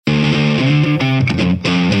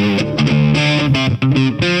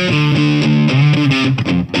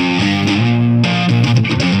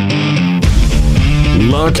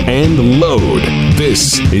lock and load.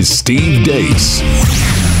 This is Steve Deace.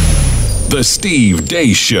 The Steve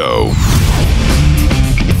Deace Show.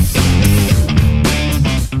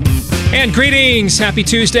 And greetings. Happy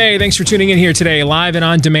Tuesday. Thanks for tuning in here today, live and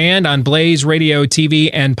on demand on Blaze Radio, TV,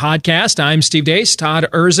 and podcast. I'm Steve Deace. Todd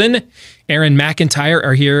Erzin, Aaron McIntyre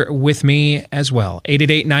are here with me as well.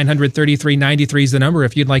 888-900-3393 is the number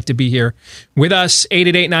if you'd like to be here with us.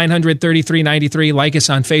 888-900-3393. Like us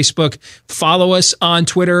on Facebook. Follow us on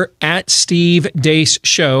Twitter at Steve Deace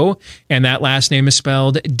Show. And that last name is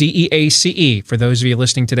spelled D-E-A-C-E for those of you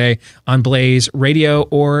listening today on Blaze Radio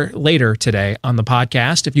or later today on the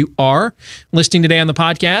podcast. If you are listening today on the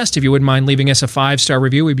podcast, if you wouldn't mind leaving us a 5-star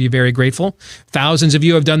review, we'd be very grateful. Thousands of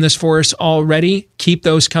you have done this for us already. Keep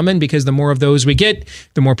those coming, because the more of those we get,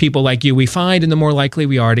 the more people like you we find, and the more likely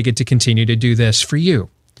we are to get to continue to do this for you,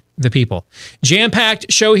 the people.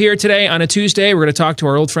 Jam-packed show here today on a Tuesday. We're going to talk to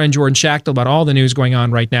our old friend Jordan Schachtel about all the news going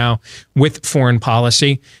on right now with foreign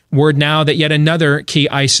policy. Word now that yet another key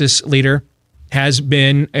ISIS leader has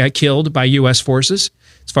been killed by U.S. forces.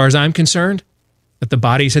 As far as I'm concerned, that the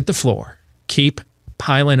bodies hit the floor. Keep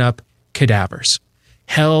piling up cadavers.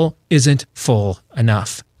 Hell isn't full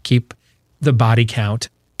enough. Keep the body count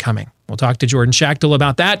coming. We'll talk to Jordan Schachtel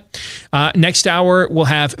about that. Next hour, we'll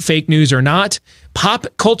have Fake News or Not. Pop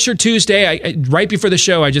Culture Tuesday. Right before the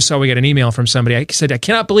show, I just saw we got an email from somebody. I said, I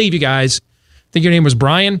cannot believe you guys, I think your name was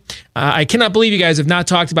Brian. I cannot believe you guys have not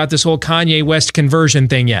talked about this whole Kanye West conversion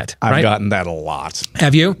thing yet. I've gotten that a lot.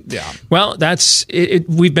 Have you? Yeah. Well, that's it.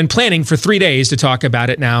 We've been planning for 3 days to talk about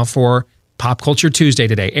it now for Pop Culture Tuesday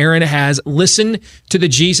today. Aaron has listened to the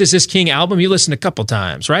Jesus is King album. You listened a couple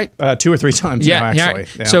times, right? 2 or 3 times now, actually.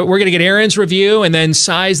 Yeah. So we're going to get Aaron's review and then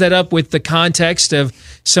size that up with the context of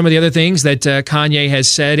some of the other things that Kanye has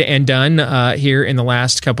said and done here in the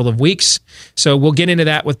last couple of weeks. So we'll get into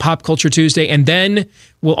that with Pop Culture Tuesday. And then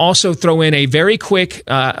we'll also throw in a very quick,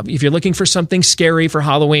 if you're looking for something scary for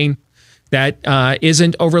Halloween that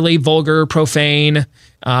isn't overly vulgar, profane,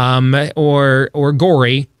 or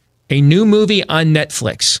gory, a new movie on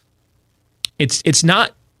Netflix. It's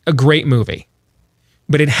not a great movie,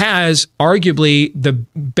 but it has arguably the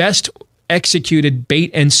best executed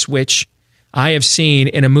bait and switch I have seen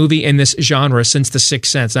in a movie in this genre since The Sixth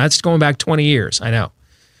Sense. That's going back 20 years, I know.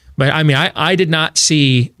 But I mean, I did not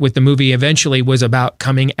see what the movie eventually was about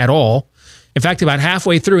coming at all. In fact, about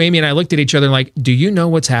halfway through, Amy and I looked at each other like, do you know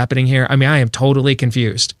what's happening here? I mean, I am totally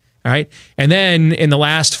confused. All right. And then in the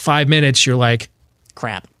last 5 minutes, you're like,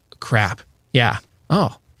 Crap. Yeah. Oh,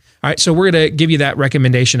 all right. So we're going to give you that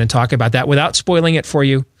recommendation and talk about that without spoiling it for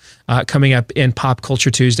you coming up in Pop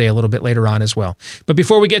Culture Tuesday a little bit later on as well. But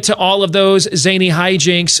before we get to all of those zany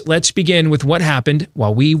hijinks, let's begin with what happened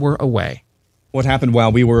while we were away. What happened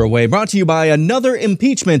while we were away, brought to you by another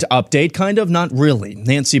impeachment update, kind of, not really.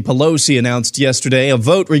 Nancy Pelosi announced yesterday a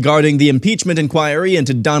vote regarding the impeachment inquiry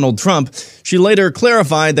into Donald Trump. She later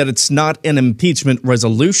clarified that it's not an impeachment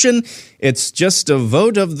resolution. It's just a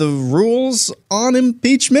vote of the rules on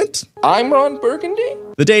impeachment. I'm Ron Burgundy.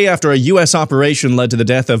 The day after a U.S. operation led to the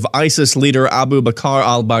death of ISIS leader Abu Bakr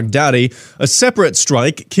al-Baghdadi, a separate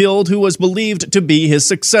strike killed who was believed to be his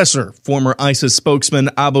successor, former ISIS spokesman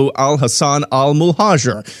Abu al-Hassan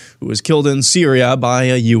al-Muhajir, who was killed in Syria by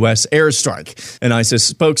a U.S. airstrike. An ISIS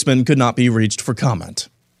spokesman could not be reached for comment.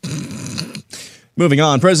 Moving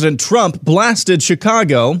on, President Trump blasted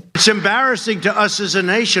Chicago. It's embarrassing to us as a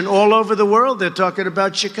nation. All over the world, they're talking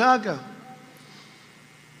about Chicago.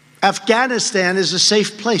 Afghanistan is a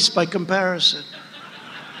safe place by comparison.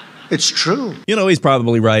 It's true. You know, he's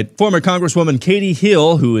probably right. Former Congresswoman Katie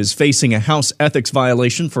Hill, who is facing a House ethics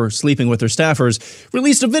violation for sleeping with her staffers,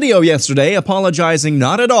 released a video yesterday apologizing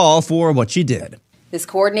not at all for what she did. This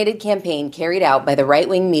coordinated campaign carried out by the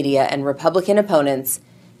right-wing media and Republican opponents,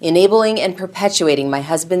 enabling and perpetuating my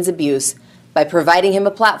husband's abuse by providing him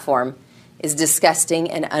a platform, is disgusting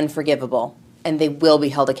and unforgivable, and they will be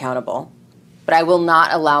held accountable. But I will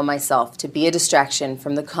not allow myself to be a distraction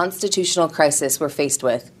from the constitutional crisis we're faced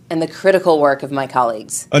with and the critical work of my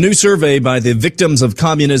colleagues. A new survey by the Victims of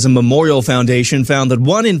Communism Memorial Foundation found that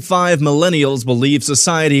 1 in 5 millennials believe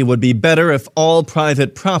society would be better if all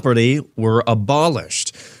private property were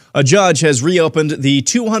abolished. A judge has reopened the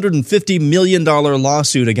 $250 million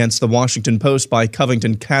lawsuit against the Washington Post by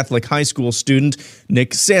Covington Catholic High School student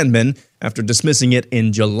Nick Sandman after dismissing it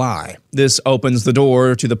in July. This opens the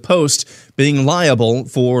door to the Post being liable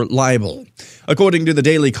for libel. According to the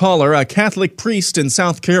Daily Caller, a Catholic priest in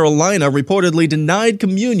South Carolina reportedly denied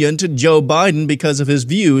communion to Joe Biden because of his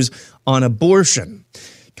views on abortion.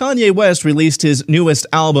 Kanye West released his newest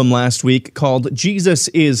album last week called Jesus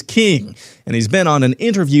is King, and he's been on an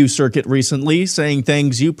interview circuit recently saying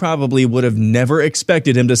things you probably would have never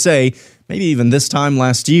expected him to say, maybe even this time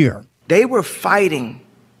last year. They were fighting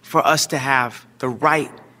for us to have the right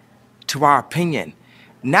to our opinion,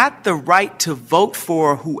 not the right to vote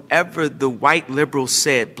for whoever the white liberals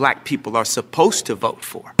said black people are supposed to vote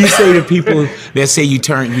for. You say to people that say you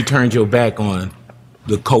turned your back on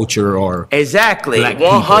the culture or exactly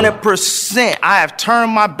 100%. I have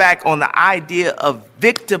turned my back on the idea of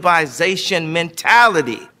victimization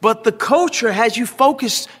mentality. But the culture has you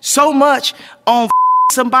focused so much on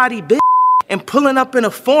somebody bitch and pulling up in a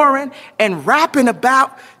foreign and rapping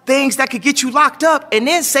about things that could get you locked up and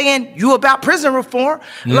then saying you about prison reform.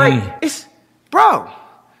 Like, it's, bro,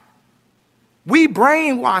 we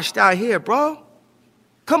brainwashed out here, bro.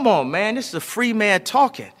 Come on, man, this is a free man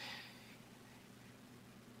talking.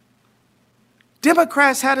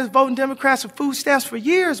 Democrats had us voting Democrats for food stamps for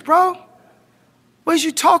years, bro. What is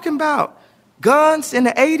you talking about? Guns in the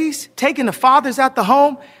 80s, taking the fathers out the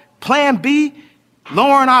home, Plan B,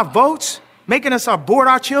 lowering our votes, making us abort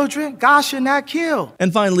our children. God should not kill.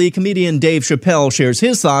 And finally, comedian Dave Chappelle shares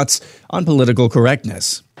his thoughts on political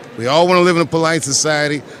correctness. We all want to live in a polite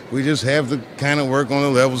society. We just have to kind of work on the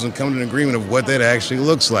levels and come to an agreement of what that actually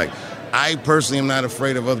looks like. I personally am not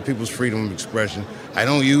afraid of other people's freedom of expression. I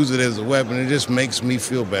don't use it as a weapon. It just makes me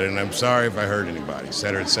feel better. And I'm sorry if I hurt anybody, et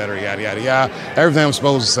cetera, yada, yada, yada. Everything I'm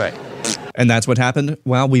supposed to say. And that's what happened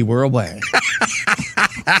while we were away.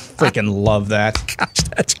 Freaking love that. Gosh,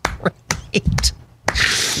 that's great.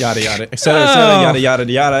 Yada, yada, et cetera, yada,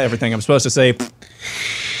 yada, yada. Everything I'm supposed to say.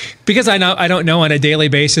 Because I don't know on a daily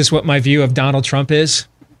basis what my view of Donald Trump is,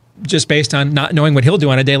 just based on not knowing what he'll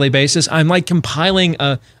do on a daily basis. I'm like compiling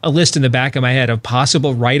a list in the back of my head of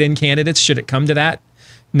possible write-in candidates should it come to that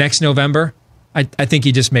next November. I think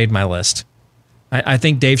he just made my list. I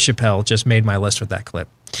think Dave Chappelle just made my list with that clip.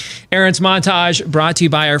 Aaron's Montage brought to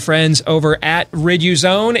you by our friends over at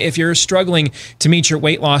Riduzone. If you're struggling to meet your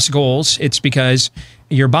weight loss goals, it's because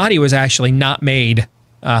your body was actually not made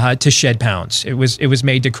to shed pounds. It was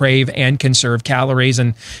made to crave and conserve calories,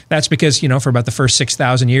 and that's because, for about the first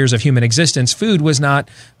 6,000 years of human existence, food was not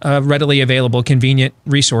a readily available, convenient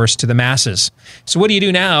resource to the masses. So what do you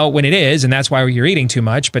do now when it is, and that's why you're eating too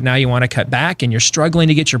much, but now you want to cut back and you're struggling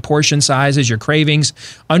to get your portion sizes, your cravings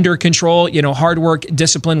under control? Hard work,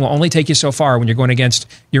 discipline will only take you so far when you're going against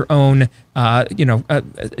your own,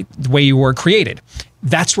 the way you were created.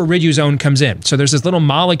 That's where Riduzone comes in. So there's this little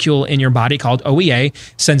molecule in your body called OEA,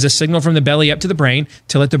 sends a signal from the belly up to the brain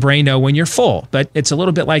to let the brain know when you're full. But it's a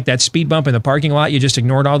little bit like that speed bump in the parking lot you just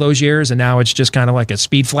ignored all those years, and now it's just kind of like a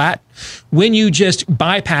speed flat. When you just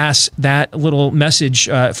bypass that little message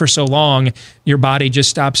for so long, your body just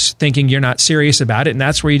stops thinking you're not serious about it, and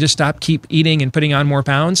that's where you just keep eating and putting on more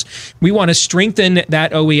pounds. We want to strengthen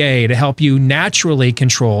that OEA to help you naturally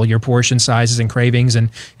control your portion sizes and cravings and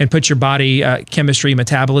put your body chemistry,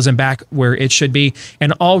 metabolism back where it should be.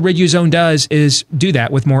 And all Riduzone does is do that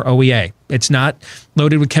with more OEA. It's not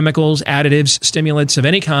loaded with chemicals, additives, stimulants of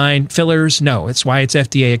any kind, fillers. No, it's why it's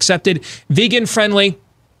FDA accepted, vegan friendly,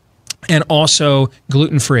 and also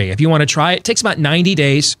gluten-free. If you want to try it, it takes about 90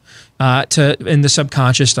 days in the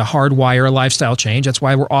subconscious to hardwire a lifestyle change. That's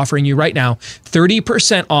why we're offering you right now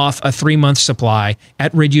 30% off a 3-month supply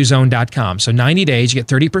at riduzone.com. So 90 days, you get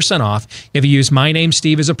 30% off if you use my name,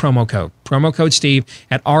 Steve, as a promo code. Promo code Steve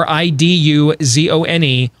at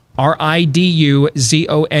RIDUZONE,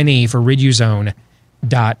 RIDUZONE for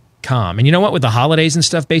riduzone.com. And you know what? With the holidays and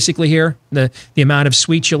stuff basically here, the amount of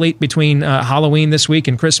sweets you'll eat between Halloween this week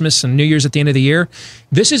and Christmas and New Year's at the end of the year,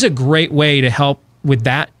 this is a great way to help with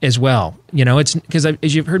that as well. It's because,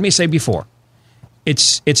 as you've heard me say before,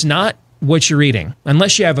 it's not what you're eating,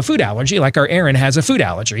 unless you have a food allergy, like our Aaron has a food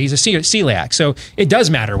allergy. He's a celiac, so it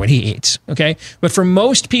does matter what he eats, okay? But for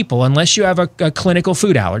most people, unless you have a clinical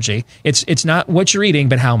food allergy, it's not what you're eating,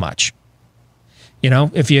 but how much.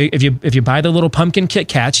 If you buy the little pumpkin Kit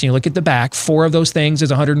Kats and you look at the back, 4 of those things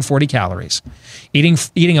is 140 calories. Eating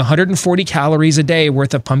 140 calories a day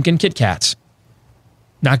worth of pumpkin Kit Kats,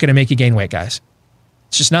 not going to make you gain weight, guys.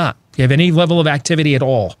 It's just not. If you have any level of activity at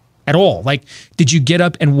all, like, did you get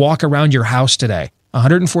up and walk around your house today?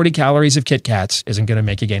 140 calories of Kit Kats isn't going to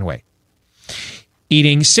make you gain weight.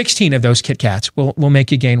 Eating 16 of those Kit Kats will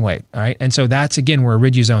make you gain weight, all right? And so that's, again, where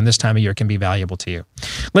Riduzone this time of year can be valuable to you.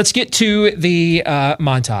 Let's get to the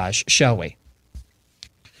montage, shall we?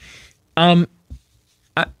 I'm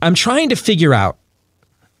trying to figure out,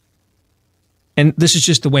 and this is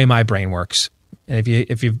just the way my brain works, And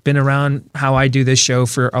if you've been around how I do this show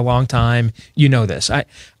for a long time, you know this. I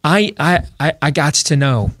gots to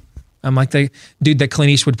know. I'm like the dude that Clint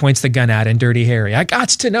Eastwood points the gun at in Dirty Harry. I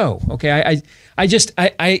gots to know. Okay,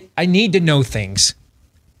 I need to know things.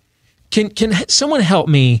 Can someone help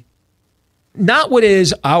me? Not what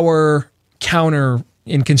is our counter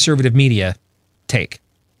in conservative media take.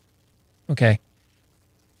 Okay.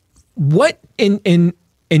 What in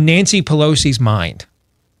Nancy Pelosi's mind?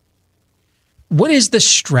 What is the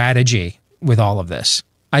strategy with all of this?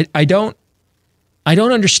 I don't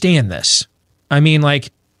understand this. I mean, like,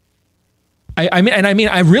 I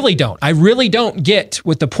really don't. I really don't get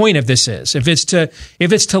what the point of this is. If it's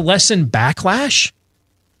to lessen backlash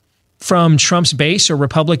from Trump's base or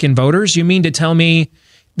Republican voters, you mean to tell me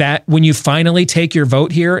that when you finally take your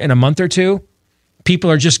vote here in a month or two, people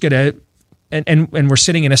are just going to, and we're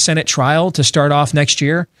sitting in a Senate trial to start off next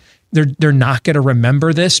year, they're not going to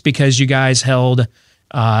remember this because you guys held,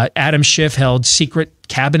 Adam Schiff held secret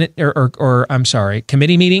cabinet or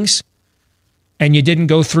committee meetings, and you didn't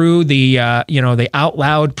go through the out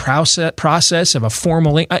loud process of a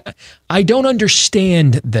formal. I don't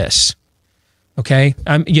understand this. Okay,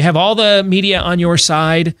 you have all the media on your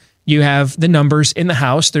side. You have the numbers in the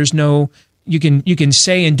House. There's no. You can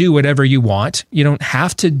say and do whatever you want. You don't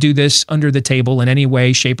have to do this under the table in any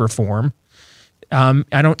way, shape, or form.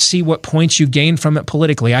 I don't see what points you gain from it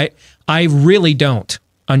politically. I really don't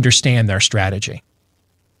understand their strategy.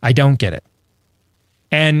 I don't get it.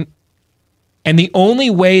 And the only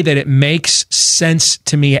way that it makes sense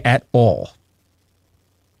to me at all,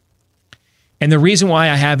 and the reason why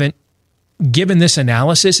I haven't given this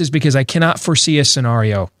analysis is because I cannot foresee a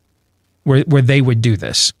scenario where they would do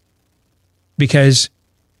this. Because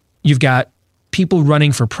you've got people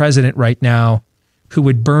running for president right now who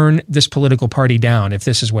would burn this political party down if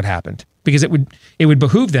this is what happened. Because it would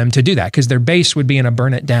behoove them to do that because their base would be in a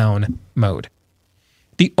burn it down mode.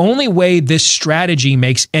 The only way this strategy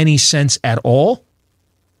makes any sense at all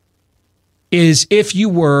is if you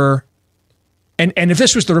were, and if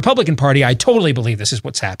this was the Republican Party, I totally believe this is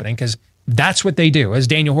what's happening because that's what they do. As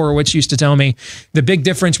Daniel Horowitz used to tell me, the big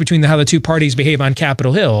difference between how the two parties behave on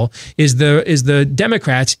Capitol Hill is the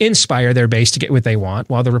Democrats inspire their base to get what they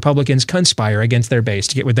want, while the Republicans conspire against their base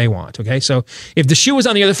to get what they want. Okay, so if the shoe was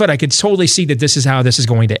on the other foot, I could totally see that this is how this is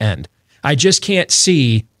going to end. I just can't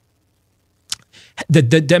see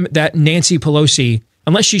that Nancy Pelosi,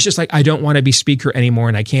 unless she's just like, I don't want to be speaker anymore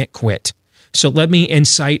and I can't quit. So let me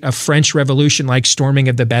incite a French Revolution-like storming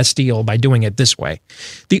of the Bastille by doing it this way.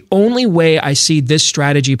 The only way I see this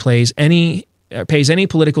strategy pays any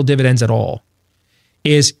political dividends at all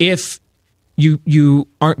is if you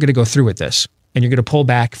aren't going to go through with this and you're going to pull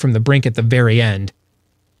back from the brink at the very end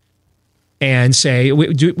and say,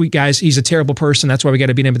 we guys, he's a terrible person. That's why we got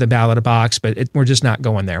to beat him at the ballot box, but we're just not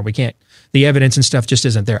going there. We can't. The evidence and stuff just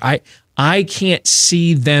isn't there. I can't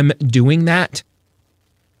see them doing that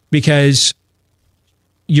because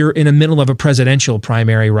you're in the middle of a presidential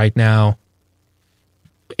primary right now,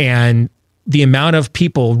 and the amount of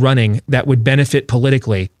people running that would benefit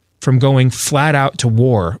politically from going flat out to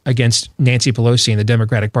war against Nancy Pelosi and the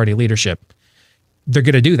Democratic Party leadership, they're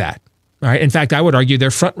going to do that. All right. In fact, I would argue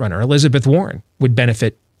their frontrunner, Elizabeth Warren, would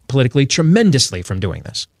benefit politically tremendously from doing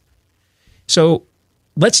this. So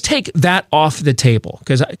let's take that off the table.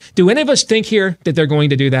 Because do any of us think here that they're going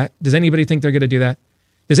to do that? Does anybody think they're going to do that?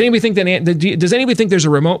 Does anybody think there's a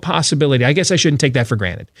remote possibility? I guess I shouldn't take that for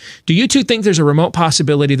granted. Do you two think there's a remote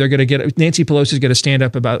possibility they're going to get Nancy Pelosi's going to stand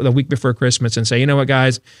up about the week before Christmas and say, you know what,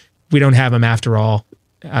 guys, we don't have him after all.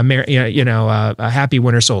 A happy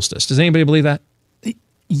winter solstice. Does anybody believe that?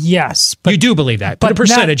 Yes, but you do believe that. Put a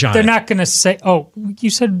percentage on it. They're not going to say. Oh, you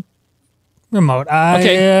said remote.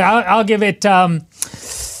 Okay, I'll give it.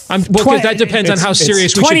 Because that depends on how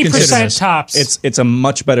serious we should consider this. 20% tops. It's a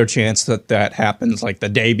much better chance that happens like the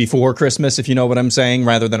day before Christmas, if you know what I'm saying,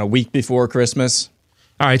 rather than a week before Christmas.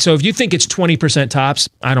 All right, so if you think it's 20% tops,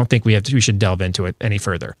 I don't think we should delve into it any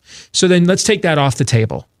further. So then let's take that off the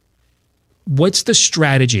table. What's the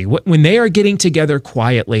strategy? When they are getting together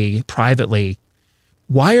quietly, privately,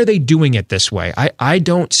 why are they doing it this way? I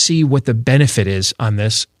don't see what the benefit is on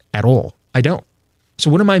this at all. I don't.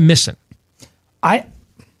 So what am I missing?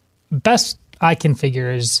 Best I can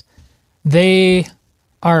figure is they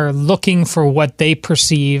are looking for what they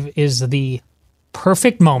perceive is the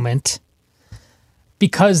perfect moment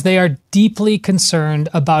because they are deeply concerned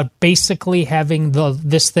about basically having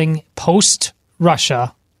this thing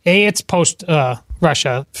post-Russia. A, it's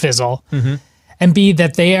post-Russia fizzle, and B,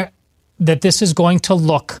 that this is going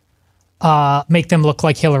to make them look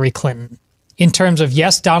like Hillary Clinton. in terms of,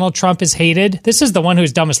 yes, Donald Trump is hated. This is the one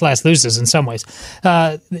who's dumbest last loses in some ways.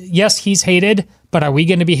 Yes, he's hated, but are we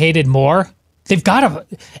going to be hated more? They've got to,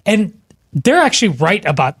 and they're actually right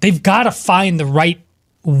about, they've got to find the right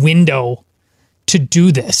window to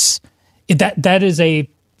do this. That is a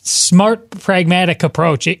smart, pragmatic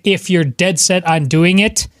approach. If you're dead set on doing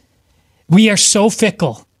it, we are so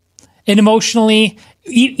fickle and emotionally,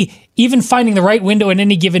 even finding the right window in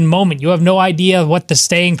any given moment, you have no idea what the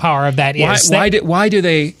staying power of that is. Why do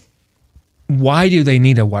they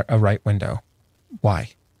need a right window? Why?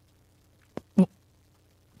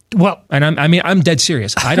 Well, and I'm dead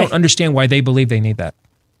serious. I don't understand why they believe they need that.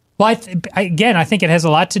 Well, I think it has a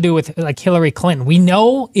lot to do with like Hillary Clinton. We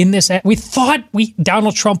know we thought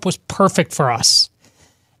Donald Trump was perfect for us,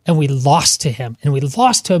 and we lost to him. And we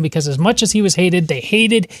lost to him because as much as he was hated, they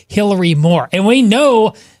hated Hillary more. And they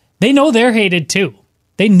know they're hated too.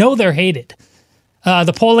 They know they're hated.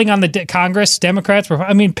 The polling on the Congress, Democrats,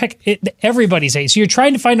 everybody's hated. So you're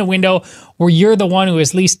trying to find a window where you're the one who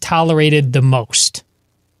is least tolerated the most.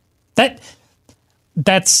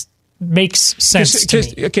 That's makes sense to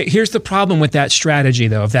me. Okay, here's the problem with that strategy,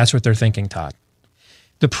 though, if that's what they're thinking, Todd.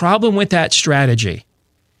 The problem with that strategy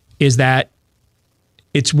is that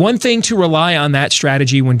it's one thing to rely on that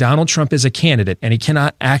strategy when Donald Trump is a candidate and he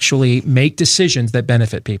cannot actually make decisions that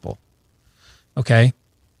benefit people. Okay?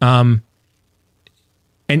 And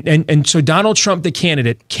so Donald Trump, the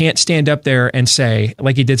candidate, can't stand up there and say,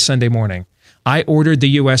 like he did Sunday morning, I ordered the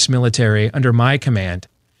U.S. military under my command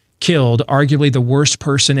killed arguably the worst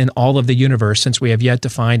person in all of the universe since we have yet to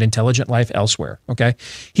find intelligent life elsewhere, okay?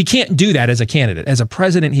 He can't do that as a candidate. As a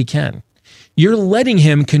president, he can. You're letting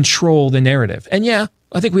him control the narrative. And yeah,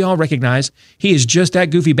 I think we all recognize he is just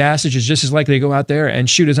that goofy bastard, is just as likely to go out there and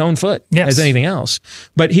shoot his own foot as anything else.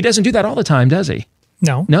 But he doesn't do that all the time, does he?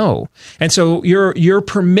 No. And so you're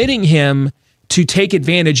permitting him to take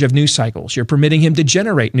advantage of news cycles. You're permitting him to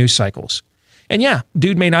generate news cycles. And yeah,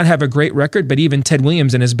 dude may not have a great record, but even Ted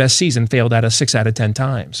Williams in his best season failed out of 6 out of 10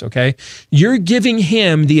 times, okay? You're giving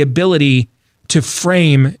him the ability to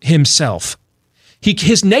frame himself.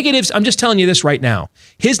 His negatives, I'm just telling you this right now,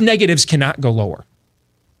 his negatives cannot go lower.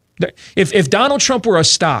 If Donald Trump were a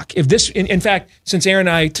stock, if this, in fact, since Aaron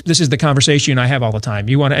and I, this is the conversation you and I have all the time,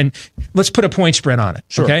 and let's put a point spread on it,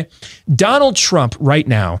 sure. Okay? Donald Trump right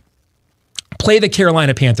now, play the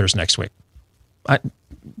Carolina Panthers next week.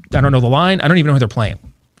 I don't know the line. I don't even know who they're playing.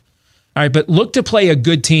 All right, but look to play a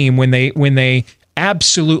good team when they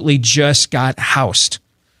absolutely just got housed.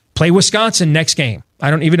 Play Wisconsin next game.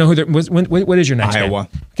 I don't even know who they're. What is your next game? Iowa.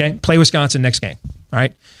 Okay, play Wisconsin next game. All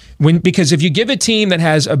right, because if you give a team that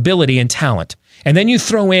has ability and talent, and then you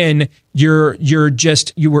throw in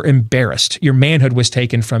you were embarrassed. Your manhood was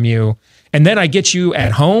taken from you, and then I get you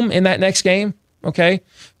at home in that next game. Okay,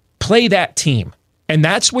 play that team, and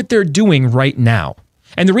that's what they're doing right now.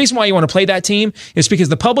 And the reason why you want to play that team is because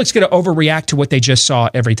the public's going to overreact to what they just saw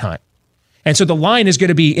every time. And so the line is going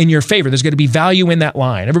to be in your favor. There's going to be value in that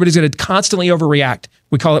line. Everybody's going to constantly overreact.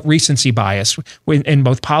 We call it recency bias in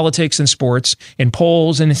both politics and sports, in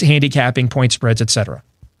polls and handicapping, point spreads, etc.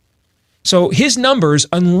 So his numbers,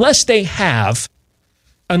 unless they have,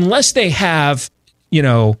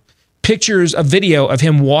 pictures, a video of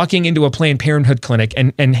him walking into a Planned Parenthood clinic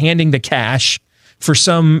and handing the cash for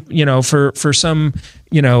some, one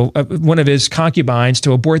of his concubines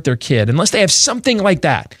to abort their kid, unless they have something like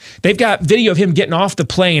that. They've got video of him getting off the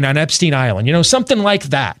plane on Epstein Island, something like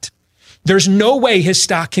that. There's no way his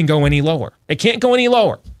stock can go any lower. It can't go any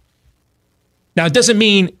lower. Now,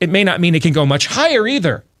 it may not mean it can go much higher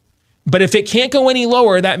either. But if it can't go any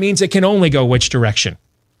lower, that means it can only go which direction?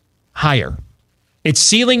 Higher. Its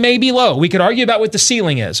ceiling may be low. We could argue about what the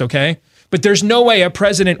ceiling is, okay? But there's no way a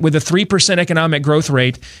president with a 3% economic growth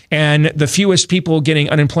rate and the fewest people getting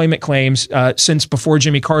unemployment claims since before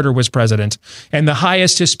Jimmy Carter was president, and the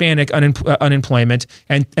highest Hispanic unemployment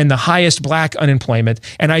and the highest black unemployment,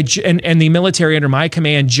 and the military under my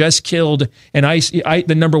command just killed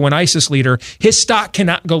the number one ISIS leader, his stock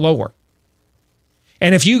cannot go lower.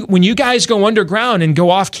 And when you guys go underground and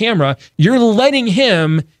go off camera, you're letting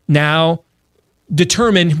him now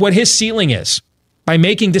determine what his ceiling is by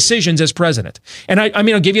making decisions as president. And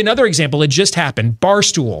I'll give you another example. It just happened.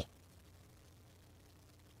 Barstool.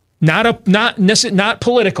 Not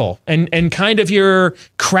political and kind of your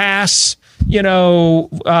crass,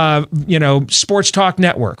 sports talk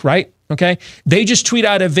network, right? Okay. They just tweet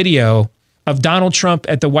out a video of Donald Trump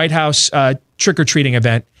at the White House trick-or-treating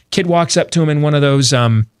event. Kid walks up to him in one of those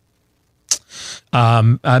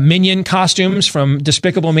Minion costumes from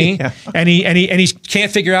Despicable Me, and he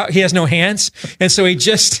can't figure out, he has no hands, and so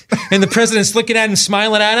and the president's looking at him,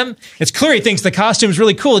 smiling at him. It's clear he thinks the costume's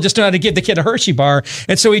really cool. He just know how to give the kid a Hershey bar,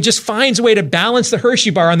 and so he just finds a way to balance the Hershey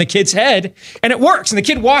bar on the kid's head, and it works. And the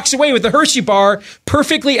kid walks away with the Hershey bar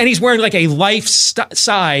perfectly, and he's wearing like a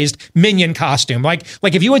life-sized Minion costume. Like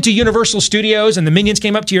if you went to Universal Studios and the Minions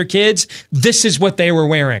came up to your kids, this is what they were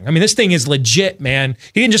wearing. I mean, this thing is legit, man.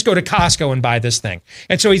 He didn't just go to Costco and buy this thing.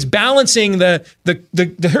 And so he's balancing the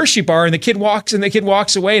Hershey bar, and the kid walks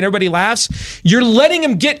away, and everybody laughs. You're letting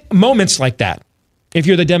him get moments like that. If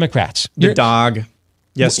you're the Democrats, the dog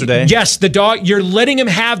yesterday. Yes, the dog. You're letting him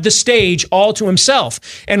have the stage all to himself.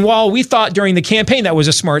 And while we thought during the campaign that was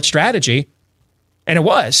a smart strategy, and it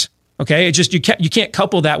was. Okay, it just you can't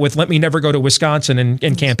couple that with let me never go to Wisconsin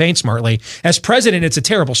and campaign smartly. As president, it's a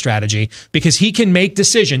terrible strategy because he can make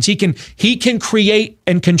decisions. He can create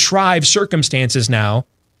and contrive circumstances now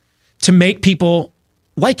to make people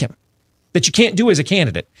like him that you can't do as a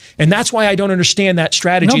candidate. And that's why I don't understand that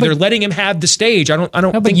strategy. They're letting him have the stage. I don't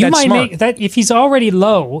think you that's might smart. Make that if he's already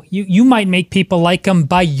low, you might make people like him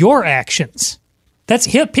by your actions.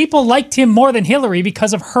 People liked him more than Hillary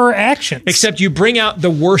because of her actions. Except you bring out the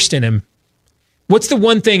worst in him. What's the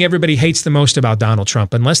one thing everybody hates the most about Donald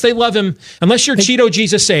Trump? Unless they love him, unless you're Cheeto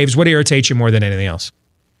Jesus Saves, what irritates you more than anything else?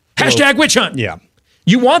 Hashtag witch hunt. Yeah.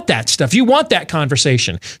 You want that stuff. You want that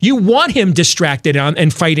conversation. You want him distracted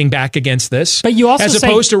and fighting back against this, but you also as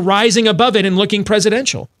opposed to rising above it and looking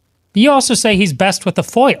presidential. You also say he's best with a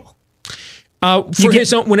foil.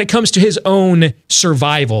 His own, when it comes to his own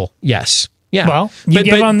survival, yes. Yeah. Well, you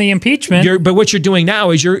give him the impeachment. But what you're doing now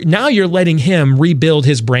is you're letting him rebuild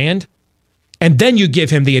his brand, and then you give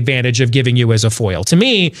him the advantage of giving you as a foil. To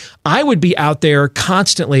me, I would be out there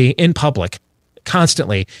constantly in public,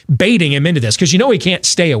 constantly baiting him into this because you know he can't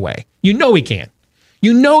stay away. You know he can't.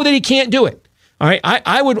 You know that he can't do it. All right.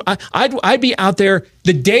 I'd be out there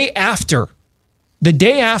the day after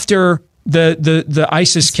the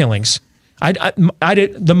ISIS killings.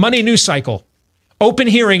 The Monday news cycle. Open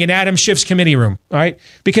hearing in Adam Schiff's committee room, all right?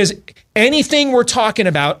 Because anything we're talking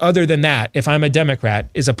about other than that, if I'm a Democrat,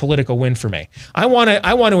 is a political win for me. I want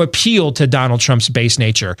to appeal to Donald Trump's base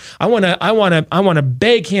nature. I want to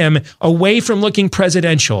beg him away from looking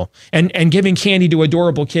presidential and giving candy to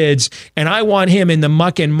adorable kids, and I want him in the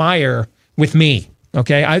muck and mire with me.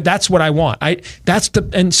 Okay, that's what I want.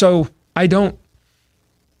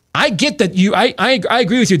 I get that I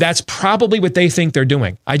agree with you. That's probably what they think they're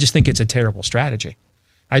doing. I just think it's a terrible strategy.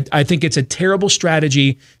 I think it's a terrible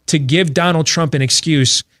strategy to give Donald Trump an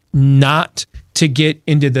excuse not to get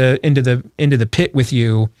into the pit with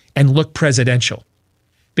you and look presidential,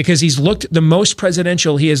 because he's looked the most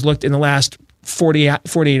presidential he has looked in the last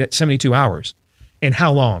 48, 72 hours. And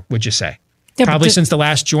how long would you say? Yeah, probably since the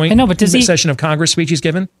last joint session of Congress speech he's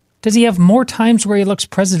given. Does he have more times where he looks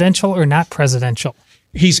presidential or not presidential?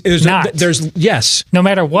 Yes. No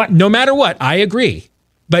matter what. No matter what. I agree.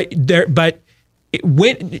 But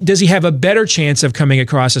when does he have a better chance of coming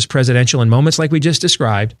across as presidential in moments like we just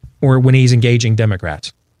described, or when he's engaging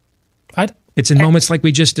Democrats? It's in moments like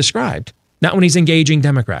we just described, not when he's engaging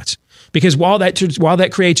Democrats. Because while that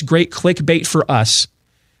creates great clickbait for us,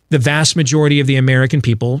 the vast majority of the American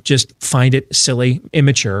people just find it silly,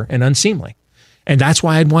 immature, and unseemly. And that's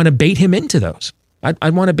why I'd want to bait him into those.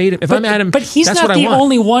 I'd want to bait him. If I'm at him, but he's not the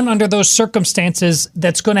only one under those circumstances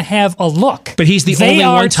that's going to have a look. But he's the only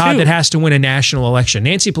one, Todd, that has to win a national election.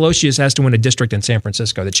 Nancy Pelosi just has to win a district in San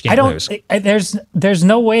Francisco that she can't lose. There's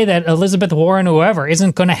no way that Elizabeth Warren, whoever,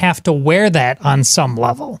 isn't going to have to wear that on some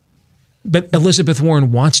level. But Elizabeth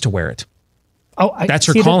Warren wants to wear it. That's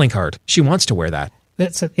her calling card. She wants to wear that.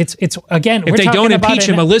 It's again. If they don't impeach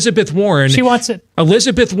him, Elizabeth Warren. She wants it.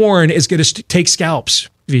 Elizabeth Warren is going to take scalps.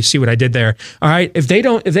 If you see what I did there, all right. If they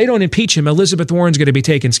don't impeach him, Elizabeth Warren's going to be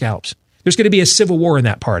taking scalps. There's going to be a civil war in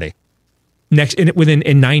that party within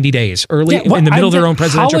 90 days, in the middle of their own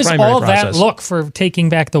presidential primary process. How is all that look for taking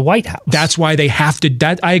back the White House? That's why they have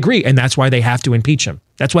to. I agree, and that's why they have to impeach him.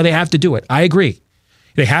 That's why they have to do it. I agree.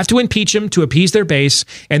 They have to impeach him to appease their base,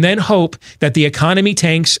 and then hope that the economy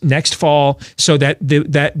tanks next fall, so that the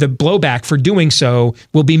blowback for doing so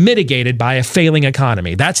will be mitigated by a failing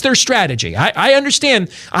economy. That's their strategy. I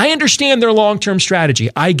understand. I understand their long-term strategy.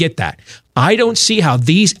 I get that. I don't see how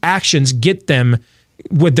these actions get them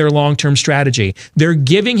with their long-term strategy. They're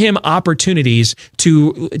giving him opportunities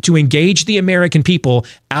to engage the American people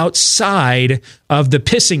outside of the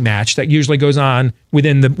pissing match that usually goes on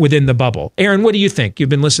within the bubble. Aaron, what do you think? You've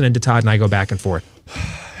been listening to Todd and I go back and forth.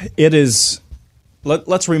 It is.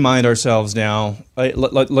 Let's remind ourselves now.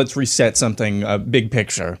 Let's reset something. Big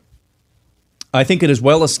picture. I think it is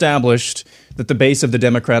well established that the base of the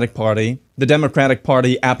Democratic Party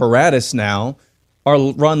apparatus now, are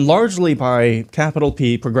run largely by capital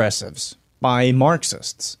P progressives, by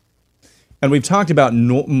Marxists. And we've talked about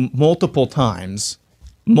multiple times,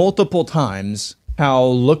 how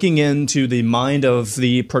looking into the mind of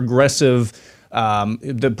the progressive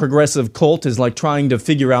cult is like trying to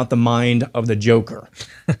figure out the mind of the Joker.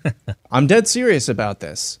 I'm dead serious about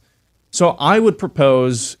this. So I would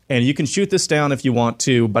propose, and you can shoot this down if you want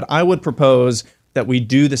to, but I would propose that we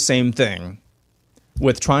do the same thing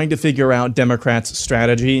with trying to figure out Democrats'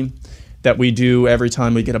 strategy that we do every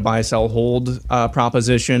time we get a buy, sell, hold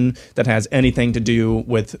proposition that has anything to do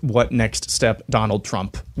with what next step Donald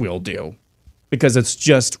Trump will do. Because it's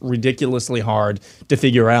just ridiculously hard to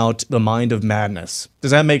figure out the mind of madness.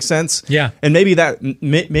 Does that make sense? Yeah. And maybe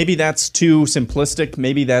that's too simplistic.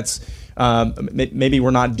 Maybe that's maybe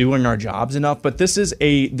we're not doing our jobs enough. But this is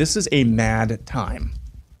a mad time,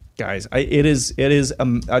 guys. It is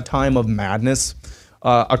a time of madness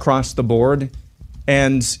across the board.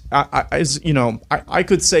 And I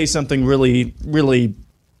could say something really, really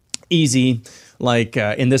easy. Like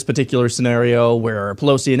in this particular scenario where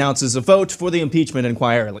Pelosi announces a vote for the impeachment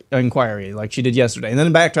inquiry like she did yesterday. And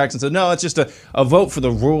then backtracks and says, no, it's just a vote for the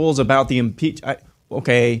rules about the impeachment.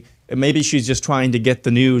 Okay, maybe she's just trying to get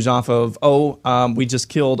the news off of, we just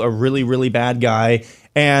killed a really, really bad guy.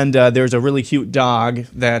 And there's a really cute dog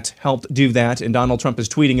that helped do that. And Donald Trump is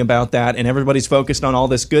tweeting about that. And everybody's focused on all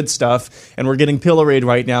this good stuff. And we're getting pilloried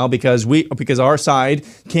right now because our side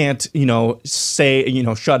can't,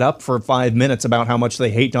 shut up for 5 minutes about how much they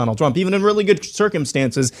hate Donald Trump. Even in really good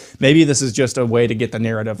circumstances, maybe this is just a way to get the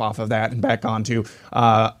narrative off of that and back onto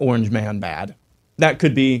Orange Man bad. That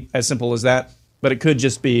could be as simple as that. But it could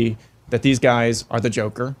just be that these guys are the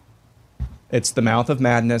Joker. It's the mouth of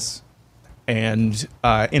madness. And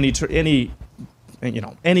any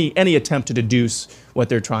attempt to deduce what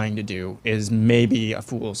they're trying to do is maybe a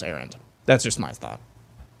fool's errand. That's just my thought.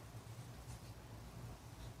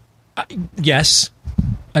 Yes,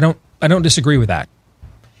 I don't disagree with that.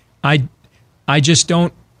 I just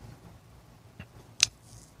don't.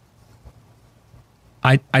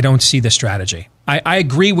 I don't see the strategy. I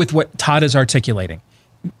agree with what Todd is articulating.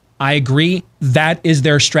 I agree that is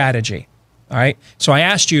their strategy. All right. So I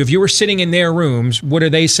asked you, if you were sitting in their rooms, what are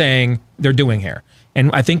they saying they're doing here?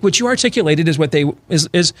 And I think what you articulated is what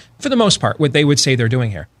is for the most part what they would say they're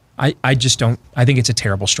doing here. I just don't. I think it's a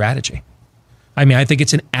terrible strategy. I mean, I think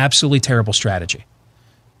it's an absolutely terrible strategy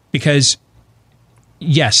because,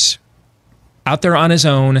 yes, out there on his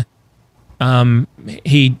own, but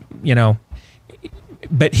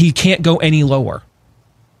he can't go any lower.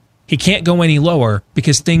 He can't go any lower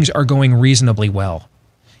because things are going reasonably well.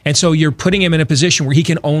 And so you're putting him in a position where he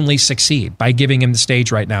can only succeed by giving him the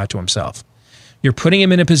stage right now to himself. You're putting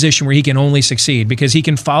him in a position where he can only succeed because he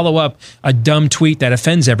can follow up a dumb tweet that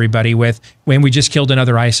offends everybody with, when we just killed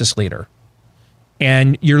another ISIS leader.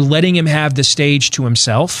 And you're letting him have the stage to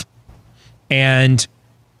himself. And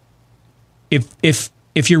if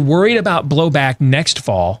you're worried about blowback next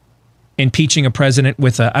fall, impeaching a president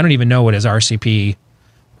with I don't even know what his RCP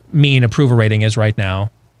mean approval rating is right now.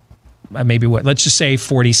 Maybe let's just say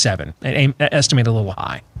 47. Estimate a little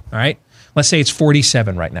high. All right. Let's say it's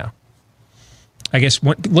 47 right now. I guess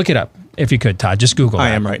look it up if you could, Todd. Just Google. I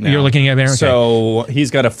am right now. You're looking at it. Okay. So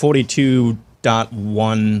he's got a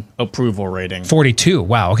 42.1 approval rating. 42.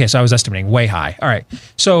 Wow. Okay. So I was estimating way high. All right.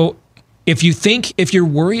 So if you're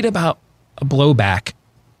worried about a blowback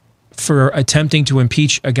for attempting to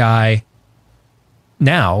impeach a guy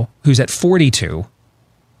now who's at 42.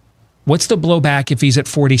 What's the blowback if he's at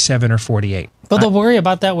 47 or 48? But they'll worry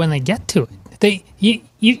about that when they get to it.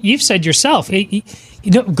 You've said yourself,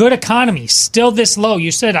 good economy, still this low.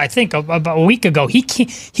 You said, I think, about a week ago, he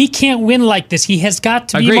can't win like this. He has got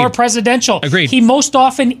to be more presidential. Agreed. He most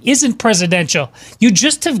often isn't presidential. You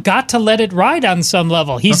just have got to let it ride on some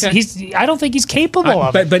level. I don't think he's capable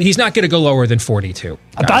of it. But he's not going to go lower than 42.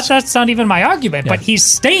 That's not even my argument. Yeah. But he's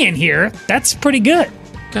staying here. That's pretty good.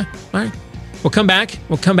 Okay. All right. We'll come back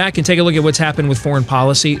and take a look at what's happened with foreign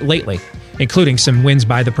policy lately, including some wins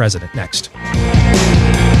by the president next.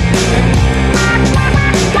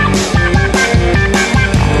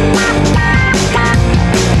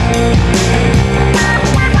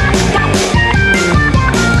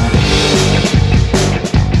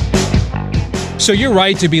 So you're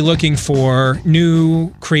right to be looking for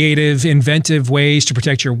new, creative, inventive ways to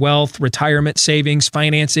protect your wealth, retirement, savings,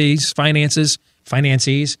 finances.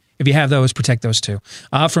 If you have those, protect those too.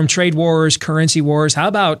 From trade wars, currency wars. How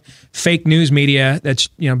about fake news media that's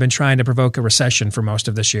been trying to provoke a recession for most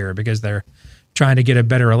of this year because they're trying to get a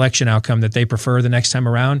better election outcome that they prefer the next time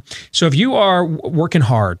around. So if you are working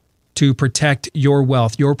hard to protect your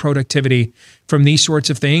wealth, your productivity from these sorts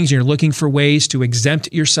of things, you're looking for ways to exempt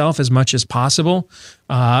yourself as much as possible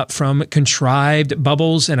from contrived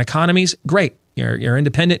bubbles and economies, great. You're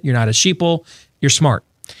independent. You're not a sheeple. You're smart.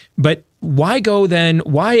 But why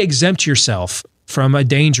exempt yourself from a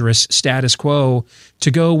dangerous status quo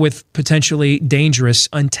to go with potentially dangerous,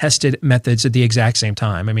 untested methods at the exact same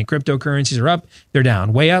time? I mean, cryptocurrencies are up, they're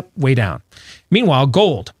down, way up, way down. Meanwhile,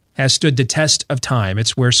 gold has stood the test of time.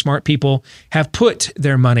 It's where smart people have put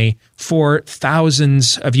their money for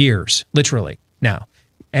thousands of years, literally now.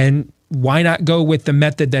 And why not go with the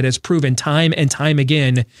method that has proven time and time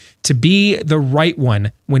again to be the right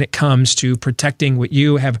one when it comes to protecting what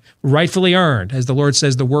you have rightfully earned? As the Lord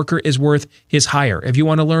says, the worker is worth his hire. If you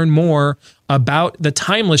want to learn more about the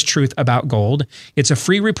timeless truth about gold, it's a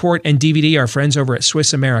free report and DVD our friends over at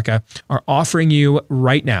Swiss America are offering you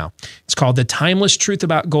right now. It's called The Timeless Truth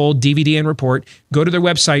About Gold DVD and Report. Go to their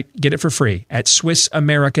website, get it for free at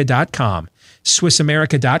SwissAmerica.com.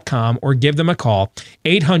 SwissAmerica.com, or give them a call,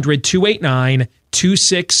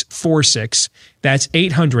 800-289-2646. That's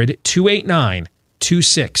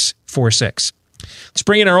 800-289-2646. Let's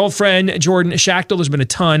bring in our old friend, Jordan Schachtel. There's been a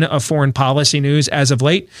ton of foreign policy news as of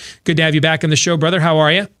late. Good to have you back on the show, brother. How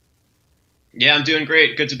are you? Yeah, I'm doing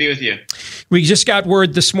great. Good to be with you. We just got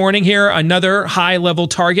word this morning here, another high-level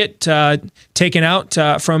target taken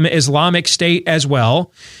out from Islamic State as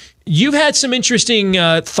well. You've had some interesting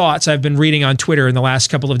thoughts I've been reading on Twitter in the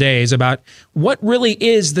last couple of days about what really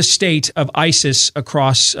is the state of ISIS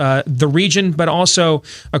across the region, but also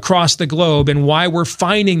across the globe, and why we're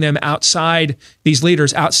finding them outside, these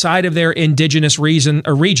leaders, outside of their indigenous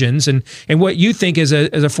regions, and what you think as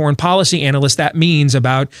a foreign policy analyst that means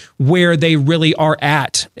about where they really are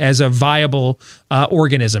at as a viable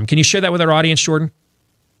organism. Can you share that with our audience, Jordan?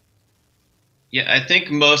 Yeah, I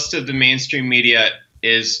think most of the mainstream media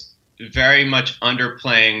is very much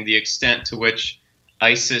underplaying the extent to which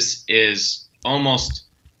ISIS is almost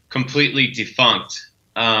completely defunct.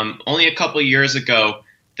 Only a couple of years ago,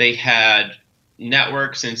 they had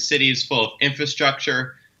networks in cities full of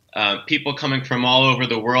infrastructure, people coming from all over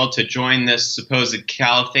the world to join this supposed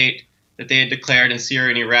caliphate that they had declared in Syria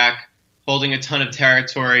and Iraq, holding a ton of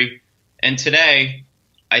territory. And today,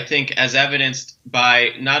 I think, as evidenced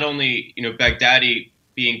by not only Baghdadi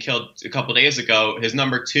being killed a couple days ago, his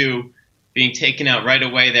number two being taken out right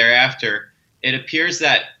away thereafter, it appears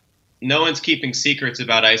that no one's keeping secrets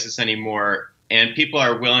about ISIS anymore, and people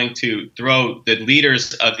are willing to throw the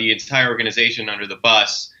leaders of the entire organization under the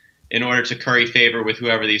bus in order to curry favor with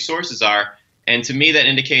whoever these sources are. And to me, that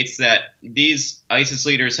indicates that these ISIS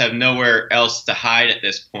leaders have nowhere else to hide at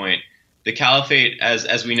this point. The caliphate,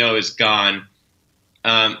 as we know, is gone.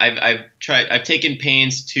 I've taken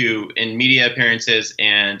pains to, in media appearances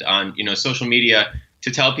and on social media, to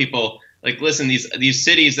tell people, like, listen, these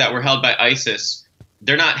cities that were held by ISIS,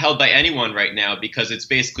 they're not held by anyone right now because it's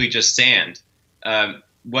basically just sand.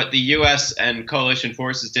 What the U.S. and coalition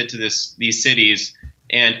forces did to these cities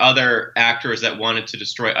and other actors that wanted to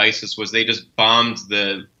destroy ISIS was they just bombed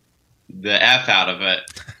the F out of it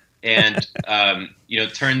and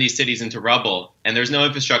turn these cities into rubble. And there's no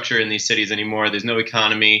infrastructure in these cities anymore. There's no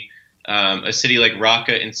economy. A city like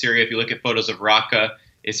Raqqa in Syria, if you look at photos of Raqqa,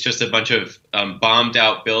 it's just a bunch of bombed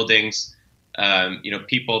out buildings.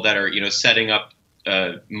 People that are setting up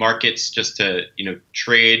markets just to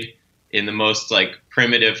trade in the most like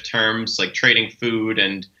primitive terms, like trading food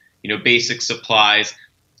and basic supplies.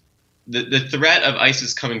 The threat of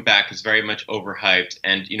ISIS coming back is very much overhyped,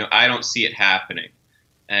 and I don't see it happening.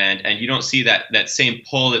 And you don't see that same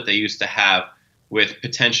pull that they used to have with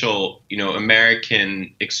potential,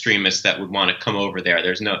 American extremists that would want to come over there.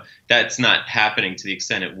 That's not happening to the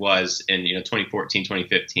extent it was in 2014,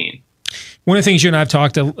 2015. One of the things you and I have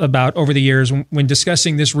talked about over the years when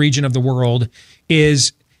discussing this region of the world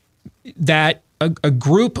is that a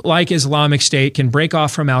group like Islamic State can break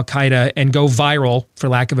off from Al-Qaeda and go viral, for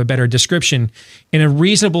lack of a better description, in a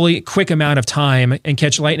reasonably quick amount of time and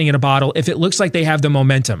catch lightning in a bottle if it looks like they have the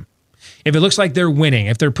momentum. If it looks like they're winning,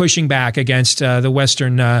 if they're pushing back against the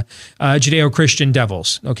Western Judeo-Christian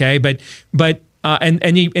devils, okay? But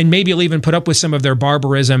maybe you'll even put up with some of their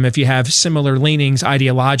barbarism if you have similar leanings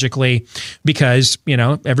ideologically, because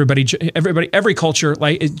every culture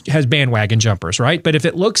has bandwagon jumpers, right? But if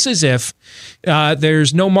it looks as if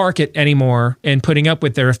there's no market anymore in putting up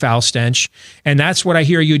with their foul stench, and that's what I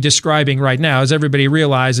hear you describing right now, as everybody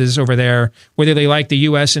realizes over there, whether they like the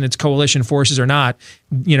U.S. and its coalition forces or not,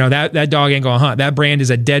 that dog ain't gonna hunt. That brand is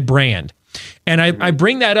a dead brand. And I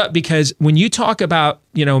bring that up because when you talk about,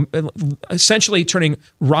 essentially turning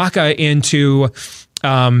Raqqa into,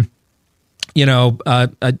 a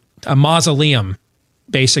mausoleum,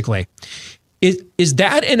 basically, is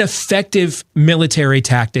that an effective military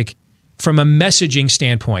tactic from a messaging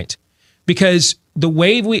standpoint? Because the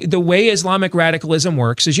way Islamic radicalism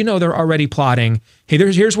works is, they're already plotting. Hey,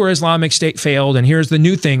 here's where Islamic State failed, and here's the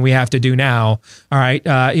new thing we have to do now. All right,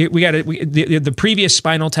 the previous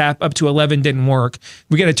spinal tap up to 11 didn't work.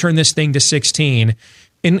 We got to turn this thing to 16,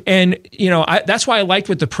 and that's why I liked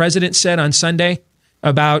what the president said on Sunday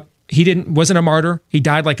about wasn't a martyr. He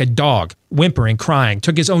died like a dog, whimpering, crying,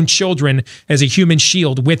 took his own children as a human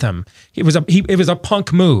shield with him. It was a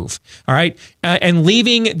punk move. All right. And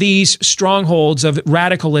leaving these strongholds of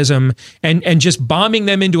radicalism and just bombing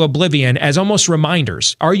them into oblivion as almost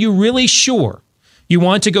reminders. Are you really sure you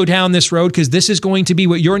want to go down this road? Because this is going to be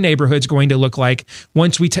what your neighborhood's going to look like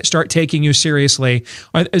once we start taking you seriously.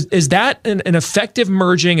 Is that an effective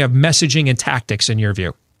merging of messaging and tactics in your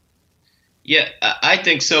view? Yeah, I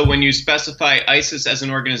think so. When you specify ISIS as an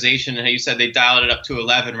organization and how you said they dialed it up to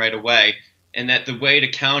 11 right away, and that the way to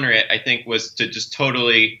counter it, I think, was to just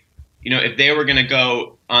totally, if they were going to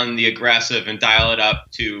go on the aggressive and dial it up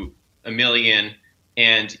to 1 million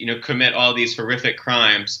and, commit all these horrific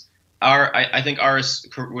crimes, I think our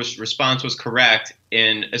response was correct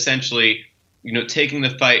in essentially, taking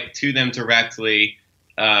the fight to them directly,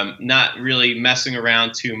 not really messing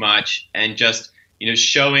around too much, and just,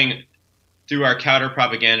 showing through our counter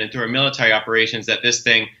propaganda and through our military operations that this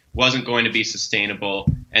thing wasn't going to be sustainable,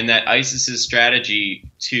 and that ISIS's strategy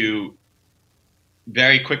to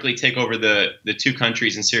very quickly take over the two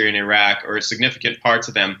countries in Syria and Iraq, or significant parts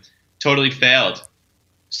of them, totally failed.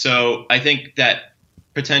 So I think that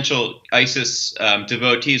potential ISIS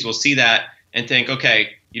devotees will see that and think, okay,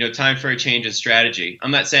 time for a change in strategy.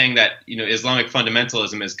 I'm not saying that, Islamic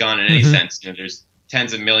fundamentalism is gone in any sense. There's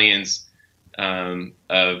tens of millions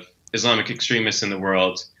of Islamic extremists in the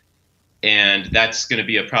world, and that's going to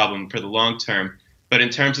be a problem for the long term. But in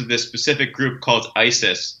terms of this specific group called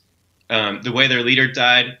ISIS, the way their leader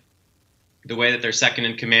died, the way that their second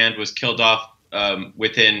in command was killed off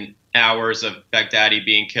within hours of Baghdadi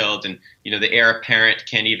being killed, and the heir apparent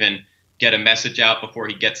can't even get a message out before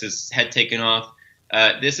he gets his head taken off.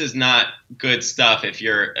 This is not good stuff. If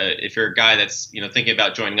you're a guy that's thinking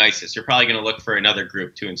about joining ISIS, you're probably going to look for another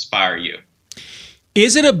group to inspire you.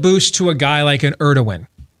 Is it a boost to a guy like an Erdogan,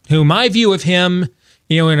 who my view of him,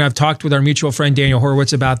 and I've talked with our mutual friend Daniel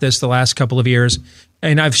Horowitz about this the last couple of years,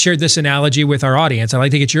 and I've shared this analogy with our audience. I'd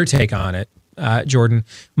like to get your take on it, Jordan.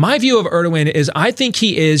 My view of Erdogan is I think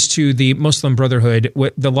he is to the Muslim Brotherhood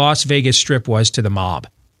what the Las Vegas Strip was to the mob.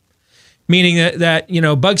 Meaning that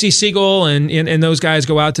Bugsy Siegel and those guys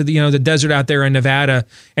go out to the desert out there in Nevada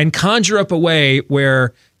and conjure up a way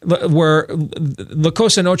where La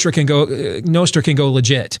Cosa Nostra can go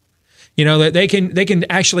legit. That they can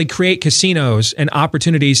actually create casinos and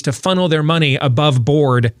opportunities to funnel their money above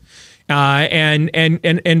board,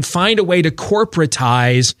 and find a way to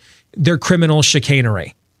corporatize their criminal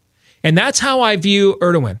chicanery. And that's how I view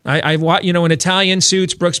Erdogan. In Italian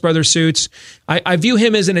suits, Brooks Brothers suits, I view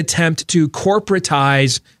him as an attempt to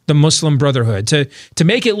corporatize the Muslim Brotherhood, to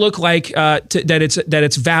make it look like that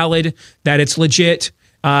it's valid, that it's legit,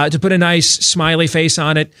 to put a nice smiley face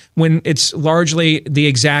on it when it's largely the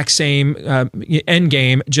exact same end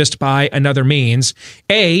game, just by another means.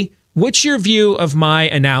 A, what's your view of my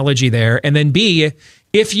analogy there? And then B,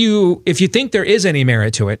 if you think there is any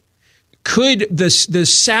merit to it, could the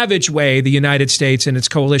savage way the United States and its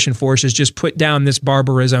coalition forces just put down this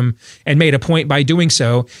barbarism and made a point by doing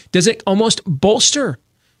so, does it almost bolster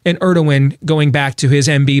an Erdogan going back to his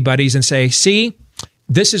MB buddies and say, see,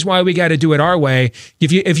 this is why we got to do it our way.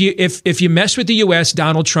 If you mess with the U.S.,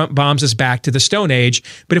 Donald Trump bombs us back to the Stone Age.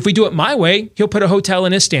 But if we do it my way, he'll put a hotel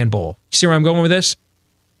in Istanbul. You see where I'm going with this?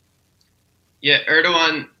 Yeah,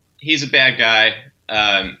 Erdogan, he's a bad guy.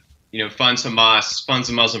 Funds Hamas, funds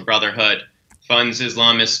the Muslim Brotherhood, funds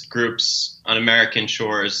Islamist groups on American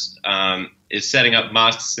shores, is setting up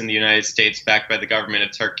mosques in the United States backed by the government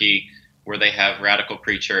of Turkey where they have radical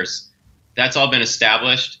preachers. That's all been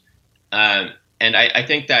established. And I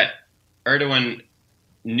think that Erdogan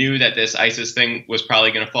knew that this ISIS thing was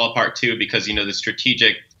probably going to fall apart too, because, the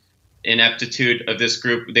strategic ineptitude of this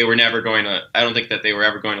group, I don't think that they were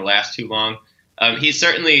ever going to last too long. He's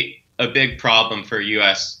certainly a big problem for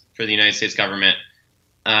the United States government.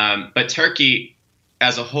 But Turkey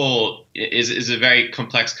as a whole is a very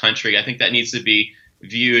complex country. I think that needs to be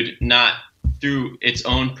viewed not through its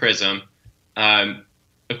own prism.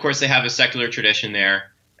 Of course, they have a secular tradition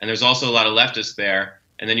there, and there's also a lot of leftists there.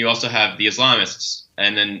 And then you also have the Islamists.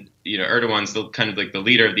 And then, Erdogan's kind of like the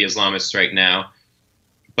leader of the Islamists right now.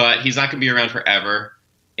 But he's not going to be around forever.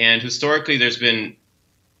 And historically, there's been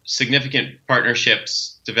significant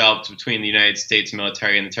partnerships developed between the United States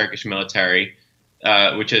military and the Turkish military,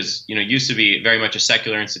 which is, used to be very much a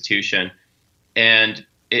secular institution. And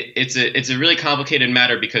it's a really complicated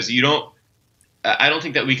matter because I don't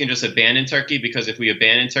think that we can just abandon Turkey, because if we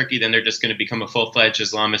abandon Turkey, then they're just going to become a full-fledged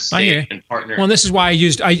Islamist state and partner. Well, this is why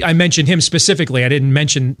I mentioned him specifically. I didn't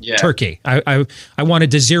mention Turkey. I wanted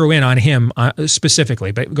to zero in on him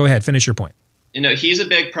specifically, but go ahead, finish your point. He's a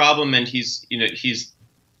big problem, and he's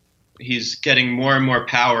getting more and more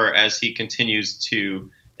power as he continues to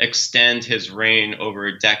extend his reign over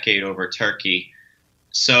a decade over Turkey.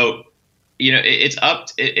 So,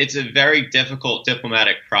 it's a very difficult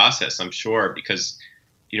diplomatic process, I'm sure, because,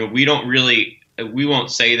 we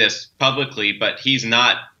won't say this publicly, but he's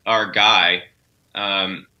not our guy.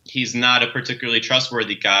 He's not a particularly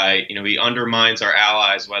trustworthy guy. He undermines our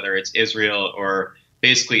allies, whether it's Israel or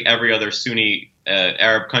basically every other Sunni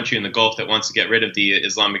Arab country in the Gulf that wants to get rid of the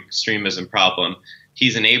Islamic extremism problem.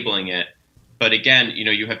 He's enabling it. But again,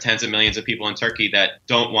 you have tens of millions of people in Turkey that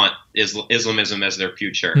don't want Islamism as their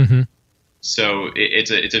future. Mm-hmm. So it's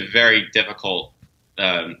a very difficult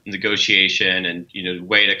negotiation and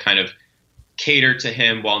way to kind of cater to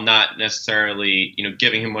him while not necessarily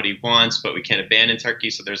giving him what he wants. But we can't abandon Turkey,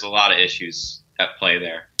 so there's a lot of issues at play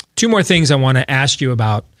there. Two more things I want to ask you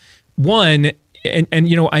about. One, and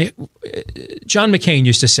John McCain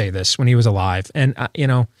used to say this when he was alive, and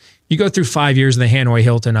you go through 5 years of the Hanoi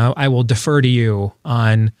Hilton, I will defer to you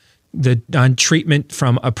on treatment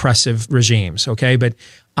from oppressive regimes. Okay, but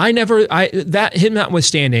him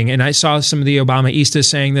notwithstanding, and I saw some of the Obamaistas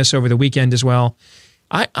saying this over the weekend as well.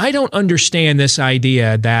 I don't understand this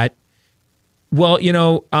idea that, well,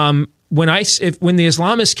 when the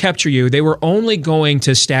Islamists capture you, they were only going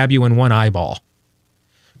to stab you in one eyeball.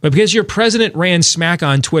 But because your president ran smack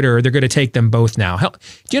on Twitter, they're going to take them both now. Do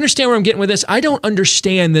you understand where I'm getting with this? I don't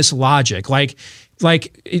understand this logic.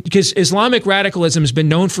 Because Islamic radicalism has been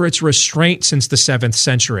known for its restraint since the 7th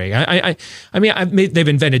century. They've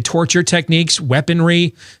invented torture techniques,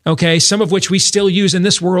 weaponry, okay, some of which we still use in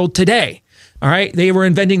this world today. All right, they were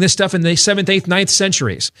inventing this stuff in the 7th, 8th, 9th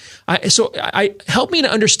centuries. Help me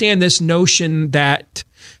to understand this notion that,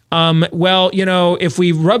 if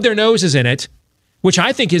we rub their noses in it, which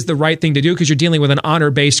I think is the right thing to do because you're dealing with an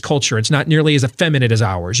honor-based culture. It's not nearly as effeminate as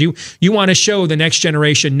ours. You want to show the next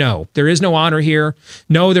generation, no, there is no honor here.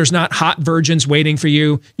 No, there's not hot virgins waiting for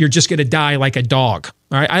you. You're just going to die like a dog.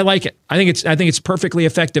 All right, I like it. I think it's perfectly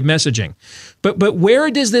effective messaging. But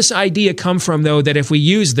where does this idea come from, though, that if we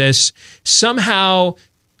use this, somehow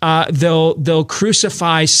they'll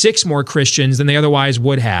crucify 6 more Christians than they otherwise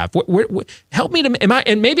would have? Help me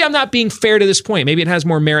and maybe I'm not being fair to this point. Maybe it has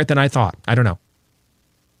more merit than I thought. I don't know.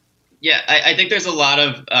 Yeah, I think there's a lot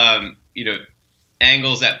of,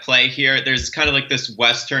 angles at play here. There's kind of like this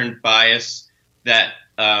Western bias that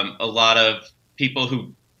a lot of people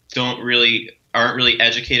who aren't really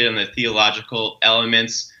educated on the theological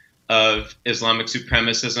elements of Islamic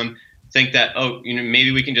supremacism think that,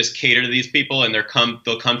 maybe we can just cater to these people and they'll come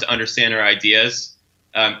to understand our ideas,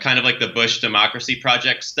 kind of like the Bush Democracy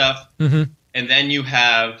Project stuff. Mm-hmm. And then you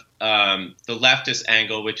have the leftist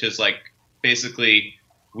angle, which is like basically,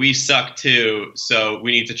 we suck too, so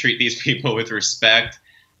we need to treat these people with respect.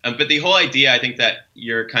 But the whole idea, I think, that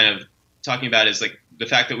you're kind of talking about is like the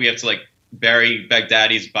fact that we have to bury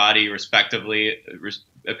Baghdadi's body respectively,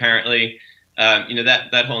 apparently.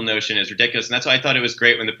 That whole notion is ridiculous. And that's why I thought it was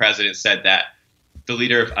great when the president said that the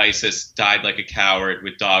leader of ISIS died like a coward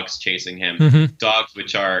with dogs chasing him. Mm-hmm. Dogs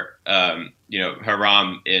which are,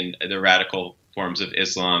 haram in the radical forms of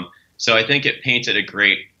Islam. So I think it painted a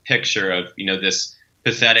great picture of, this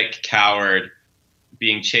pathetic coward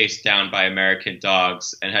being chased down by American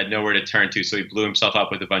dogs and had nowhere to turn to, so he blew himself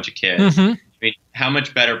up with a bunch of kids. Mm-hmm. I mean, how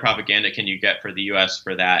much better propaganda can you get for the U.S.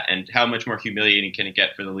 for that, and how much more humiliating can it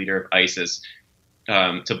get for the leader of ISIS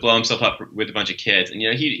to blow himself up with a bunch of kids? And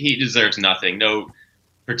he deserves nothing, no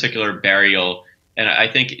particular burial. And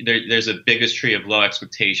I think there's a bigotry of low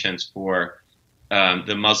expectations for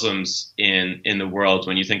the Muslims in the world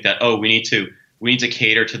when you think that we need to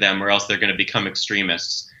cater to them or else they're going to become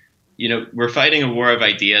extremists. We're fighting a war of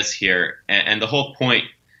ideas here. And the whole point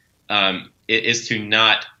is to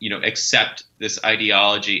not, accept this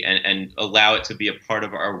ideology and allow it to be a part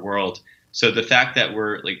of our world. So the fact that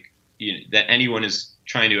that anyone is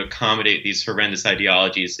trying to accommodate these horrendous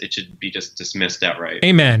ideologies, it should be just dismissed outright.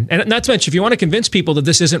 Amen. And not to mention, if you want to convince people that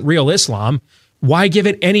this isn't real Islam, why give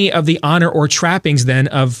it any of the honor or trappings then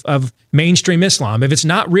of mainstream Islam? If it's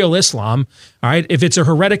not real Islam, all right, if it's a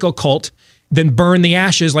heretical cult, then burn the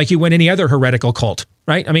ashes like you would any other heretical cult,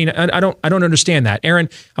 right? I mean, I don't understand that. Aaron,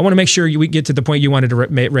 I want to make sure we get to the point you wanted to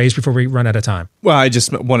raise before we run out of time. Well, I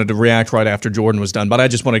just wanted to react right after Jordan was done, but I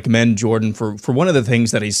just want to commend Jordan for one of the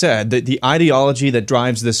things that he said, that the ideology that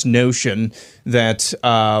drives this notion that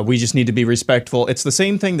we just need to be respectful. It's the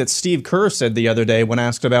same thing that Steve Kerr said the other day when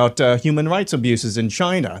asked about human rights abuses in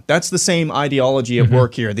China. That's the same ideology at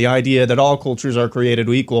work here, the idea that all cultures are created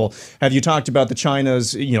equal. Have you talked about the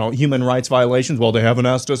China's human rights violations? Well, they haven't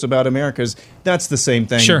asked us about America's. That's the same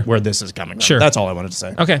thing where this is coming from. Sure. That's all I wanted to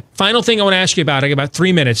say. Okay. Final thing I want to ask you about. I got about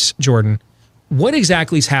 3 minutes, Jordan. What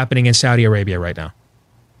exactly is happening in Saudi Arabia right now?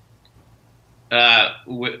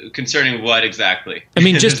 Concerning what exactly? I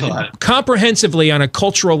mean, just comprehensively on a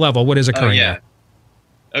cultural level, what is occurring there?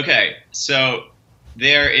 Okay. So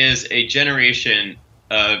there is a generation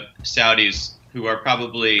of Saudis who are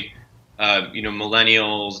probably,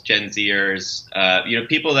 millennials, Gen Zers,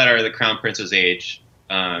 people that are the Crown Prince's age.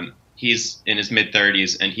 He's in his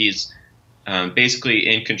mid-30s, and he's basically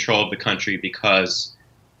in control of the country because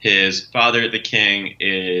his father, the king,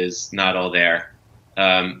 is not all there.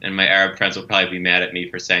 And my Arab friends will probably be mad at me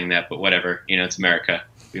for saying that, but whatever. It's America.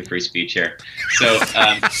 We have free speech here. So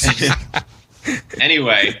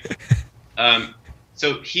anyway,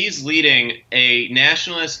 so he's leading a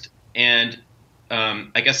nationalist and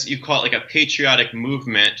I guess you call it like a patriotic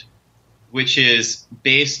movement, which is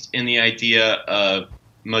based in the idea of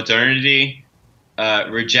modernity,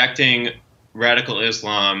 rejecting radical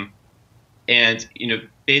Islam, and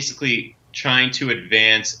basically trying to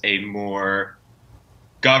advance a more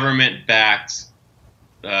government-backed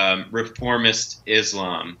reformist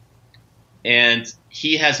Islam. And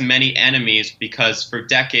he has many enemies because for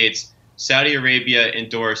decades Saudi Arabia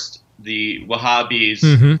endorsed the Wahhabis,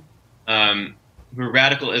 who are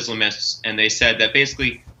radical Islamists, and they said that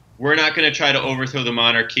basically we're not going to try to overthrow the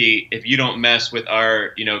monarchy if you don't mess with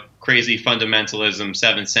our, crazy fundamentalism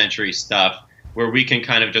 7th century stuff, where we can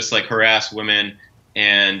kind of just like harass women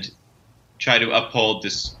and try to uphold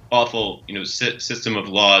this awful, system of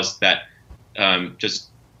laws that just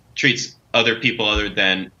treats other people other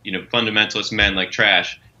than, fundamentalist men like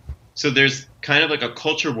trash. So there's kind of like a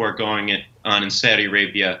culture war going on in Saudi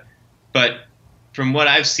Arabia. But from what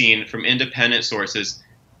I've seen from independent sources,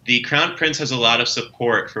 the Crown Prince has a lot of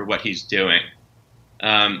support for what he's doing.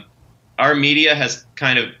 Our media has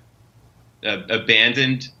kind of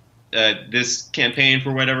abandoned this campaign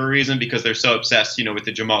for whatever reason because they're so obsessed, with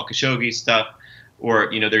the Jamal Khashoggi stuff,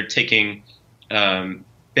 or, they're taking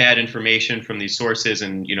bad information from these sources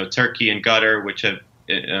in, Turkey and Qatar, which have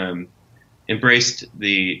embraced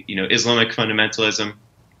the, Islamic fundamentalism.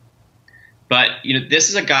 But, this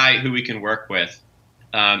is a guy who we can work with.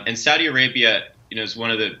 And Saudi Arabia, is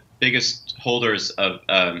one of the biggest holders of,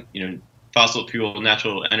 fossil fuel,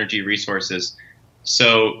 natural energy resources.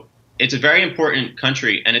 So it's a very important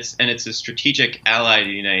country, and it's a strategic ally of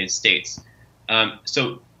the United States.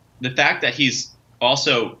 So the fact that he's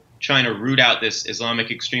also trying to root out this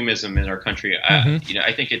Islamic extremism in our country,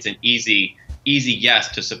 I think it's an easy yes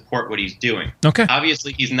to support what he's doing. Okay.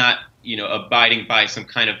 Obviously, he's not, abiding by some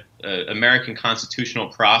kind of American constitutional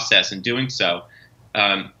process in doing so.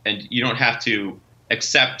 And you don't have to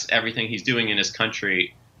accept everything he's doing in his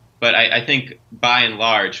country. But I think, by and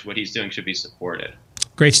large, what he's doing should be supported.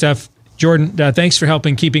 Great stuff. Jordan, thanks for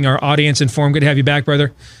helping keeping our audience informed. Good to have you back,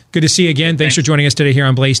 brother. Good to see you again. Thanks for joining us today here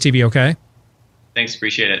on Blaze TV, okay? Thanks.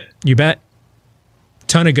 Appreciate it. You bet.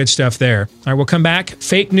 Ton of good stuff there. All right, we'll come back.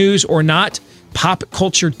 Fake news or not, Pop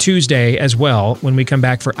Culture Tuesday as well when we come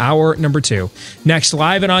back for hour number 2. Next,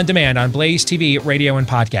 live and on demand on Blaze TV, radio, and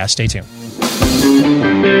podcast. Stay tuned.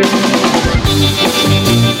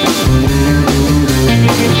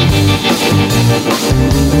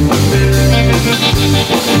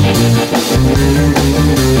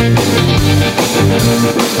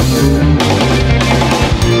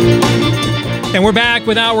 And we're back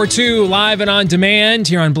with Hour 2, live and on demand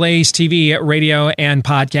here on Blaze TV, radio, and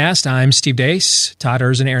podcast. I'm Steve Deace. Todd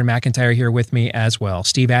Erzen, Aaron McIntyre here with me as well.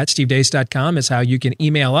 Steve@stevedeace.com is how you can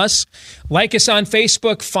email us. Like us on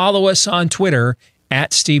Facebook. Follow us on Twitter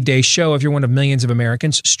 @Steve Deace Show. If you're one of millions of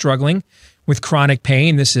Americans struggling with chronic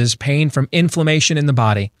pain, this is pain from inflammation in the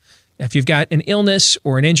body. If you've got an illness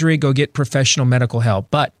or an injury, go get professional medical help.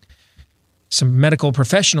 But some medical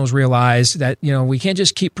professionals realize that, we can't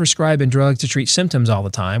just keep prescribing drugs to treat symptoms all the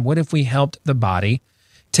time. What if we helped the body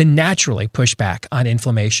to naturally push back on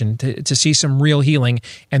inflammation, to see some real healing.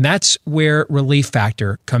 And that's where Relief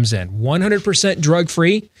Factor comes in. 100%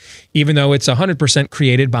 drug-free, even though it's 100%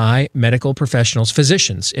 created by medical professionals,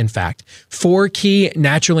 physicians, in fact. 4 key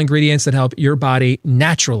natural ingredients that help your body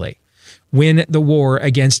naturally win the war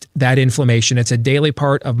against that inflammation. It's a daily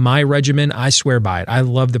part of my regimen. I swear by it. I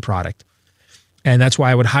love the product. And that's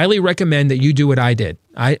why I would highly recommend that you do what I did.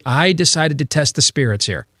 I decided to test the spirits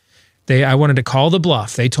here. I wanted to call the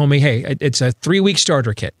bluff. They told me, hey, it's a 3-week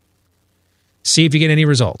starter kit. See if you get any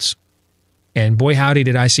results. And boy, howdy,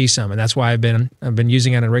 did I see some. And that's why I've been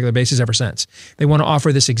using it on a regular basis ever since. They want to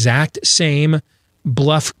offer this exact same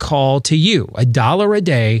bluff call to you, $1 a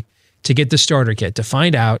day to get the starter kit, to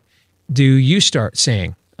find out, do you start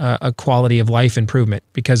seeing a quality of life improvement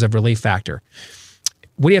because of Relief Factor?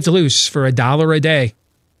 What do you have to lose for $1 a day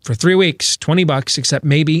for 3 weeks, $20, except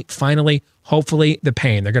maybe, finally, hopefully, the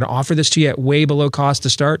pain. They're going to offer this to you at way below cost to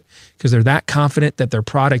start because they're that confident that their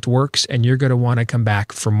product works and you're going to want to come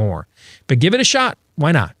back for more. But give it a shot.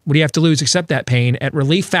 Why not? What do you have to lose except that pain? At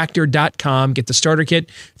ReliefFactor.com. Get the starter kit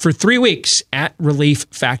for 3 weeks at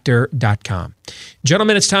ReliefFactor.com.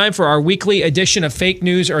 Gentlemen, it's time for our weekly edition of Fake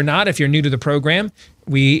News or Not. If you're new to the program,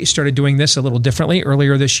 we started doing this a little differently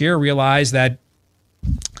earlier this year. Realized that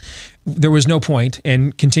there was no point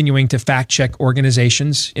in continuing to fact-check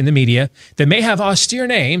organizations in the media that may have austere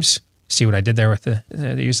names. See what I did there with the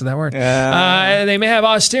use of that word? They may have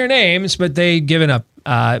austere names, but they've given up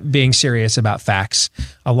being serious about facts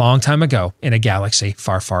a long time ago in a galaxy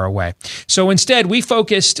far, far away. So instead, we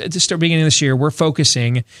focused, at the beginning of this year, we're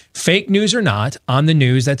focusing, fake news or not, on the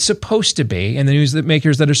news that's supposed to be, and the news that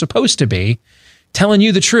makers that are supposed to be, telling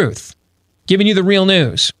you the truth, giving you the real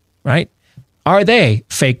news, right? Are they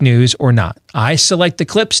fake news or not? I select the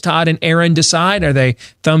clips. Todd and Aaron decide. Are they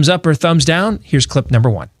thumbs up or thumbs down? Here's clip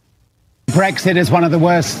number 1. Brexit is one of the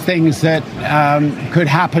worst things that could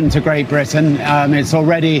happen to Great Britain. It's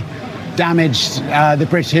already damaged the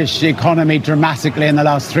British economy dramatically in the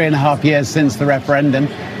last 3.5 years since the referendum.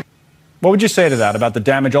 What would you say to that, about the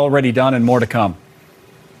damage already done and more to come?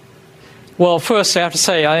 Well, first, I have to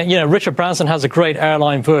say, Richard Branson has a great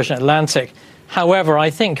airline version, Atlantic. However,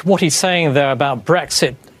 I think what he's saying there about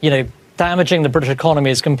Brexit, damaging the British economy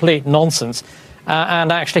is complete nonsense. And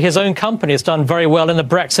actually, his own company has done very well in the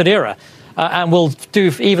Brexit era and will do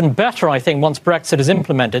even better, I think, once Brexit is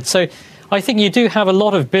implemented. So I think you do have a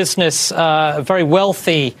lot of business, very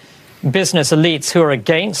wealthy business elites who are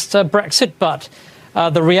against Brexit. But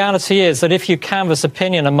the reality is that if you canvass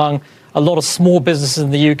opinion among a lot of small businesses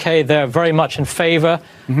in the UK, they're very much in favour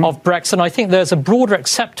of Brexit. And I think there's a broader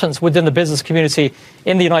acceptance within the business community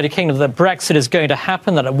in the United Kingdom that Brexit is going to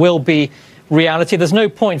happen, that it will be reality. There's no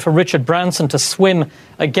point for Richard Branson to swim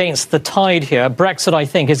against the tide here. Brexit, I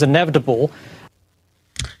think, is inevitable.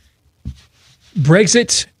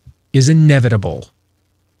 Brexit is inevitable.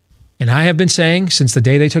 And I have been saying since the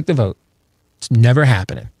day they took the vote, it's never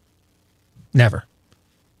happening. Never.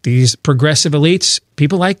 These progressive elites,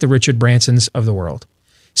 people like the Richard Bransons of the world.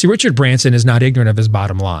 See, Richard Branson is not ignorant of his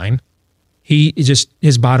bottom line.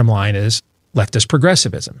 His bottom line is leftist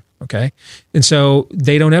progressivism, okay? And so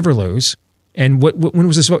they don't ever lose. And when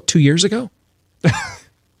was this vote? 2 years ago?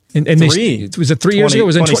 And was it 3 years ago?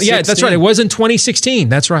 Was it yeah, that's right. It was in 2016.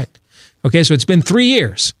 That's right. Okay, so it's been 3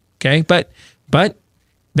 years. Okay, but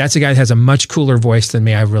that's a guy that has a much cooler voice than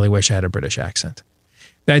me. I really wish I had a British accent.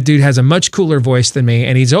 That dude has a much cooler voice than me,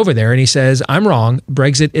 and he's over there and he says, I'm wrong.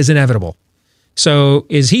 Brexit is inevitable. So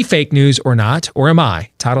is he fake news or not, or am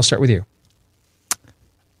I? Todd, I'll start with you.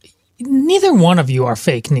 Neither one of you are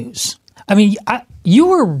fake news. I mean, you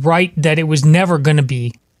were right that it was never going to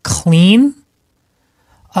be clean,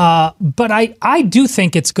 but I do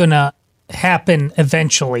think it's going to happen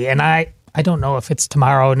eventually, and I don't know if it's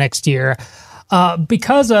tomorrow, next year.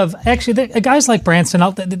 Because of actually guys like Branson,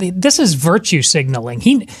 this is virtue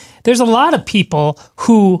signaling. There's a lot of people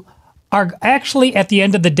who are actually at the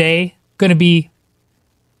end of the day going to be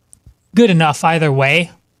good enough either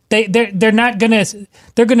way. They're not going to.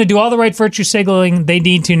 They're going to do all the right virtue signaling they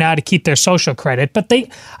need to now to keep their social credit. But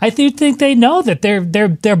I do think they know that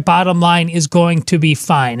their bottom line is going to be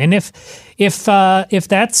fine. And if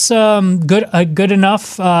that's a good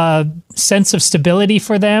enough sense of stability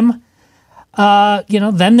for them.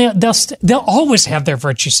 Then they'll always have their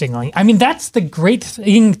virtue signaling. I mean, that's the great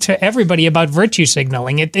thing to everybody about virtue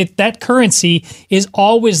signaling. That currency is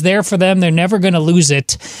always there for them. They're never going to lose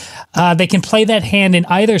it. They can play that hand in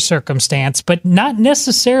either circumstance, but not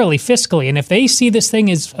necessarily fiscally. And if they see this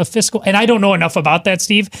thing as a fiscal, and I don't know enough about that,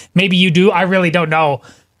 Steve. Maybe you do. I really don't know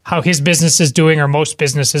how his business is doing or most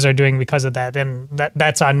businesses are doing because of that, and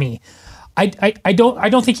that's on me. I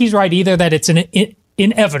don't think he's right either that it's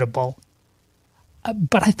inevitable.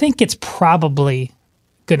 But I think it's probably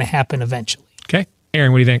going to happen eventually. Okay.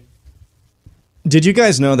 Aaron, what do you think? Did you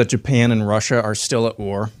guys know that Japan and Russia are still at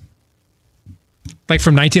war? Like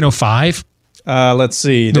from 1905? Let's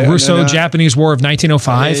see. The Russo-Japanese War of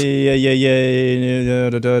 1905? Yeah.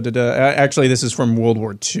 Actually, this is from World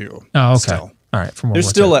War II. Oh, okay. Still. All right, from World They're War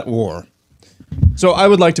still II. at war. So I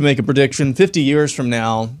would like to make a prediction. 50 years from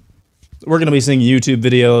now, we're going to be seeing YouTube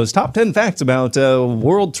videos, top 10 facts about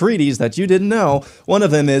world treaties that you didn't know. One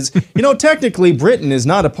of them is, technically Britain is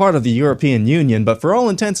not a part of the European Union, but for all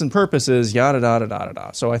intents and purposes, yada, yada, yada,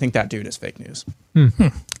 yada. So I think that dude is fake news.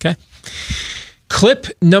 Okay. Clip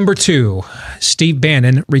number 2, Steve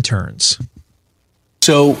Bannon returns.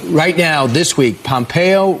 So right now, this week,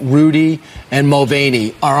 Pompeo, Rudy, and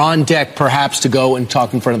Mulvaney are on deck perhaps to go and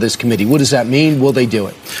talk in front of this committee. What does that mean? Will they do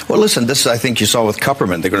it? Well, listen, this I think you saw with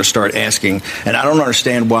Kupperman. They're going to start asking, and I don't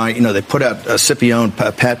understand why, they put out,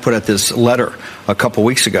 Scipione, Pat put out this letter a couple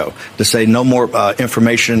weeks ago to say no more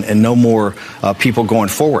information and no more people going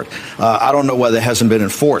forward. I don't know why that hasn't been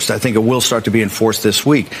enforced. I think it will start to be enforced this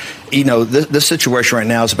week. This situation right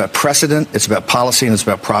now is about precedent, it's about policy, and it's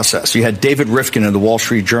about process. You had David Rifkin in the Wall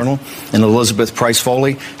Street Journal and Elizabeth Price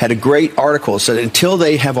Foley had a great article that said until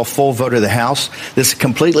they have a full vote of the House, this is a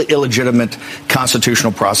completely illegitimate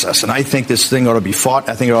constitutional process. And I think this thing ought to be fought.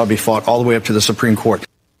 I think it ought to be fought all the way up to the Supreme Court.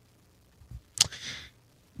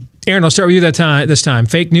 Aaron, I'll start with you this time.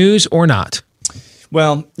 Fake news or not?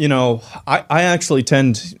 Well, I actually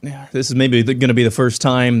tend, this is maybe going to be the first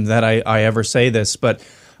time that I ever say this, but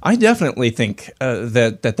I definitely think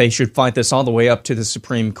that they should fight this all the way up to the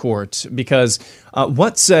Supreme Court, because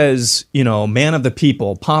what says, man of the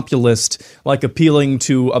people, populist, like appealing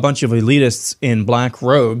to a bunch of elitists in black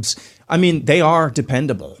robes? I mean, they are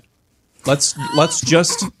dependable. Let's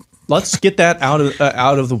get that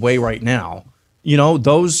out of the way right now.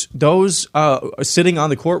 Those sitting on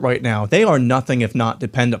the court right now, they are nothing if not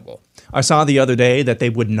dependable. I saw the other day that they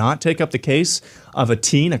would not take up the case of a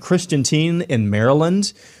Christian teen in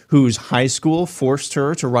Maryland, whose high school forced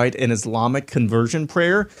her to write an Islamic conversion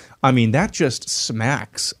prayer. I mean, that just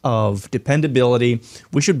smacks of dependability.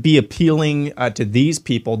 We should be appealing to these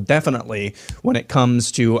people, definitely, when it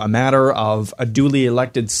comes to a matter of a duly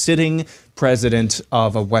elected sitting president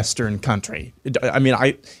of a Western country. I mean,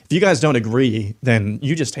 if you guys don't agree, then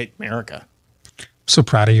you just hate America. I'm so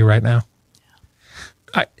proud of you right now.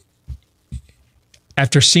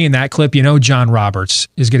 After seeing that clip, John Roberts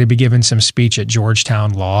is going to be giving some speech at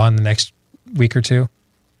Georgetown Law in the next week or two.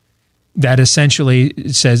 That essentially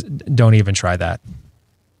says, don't even try that.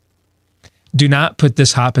 Do not put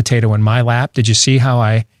this hot potato in my lap. Did you see how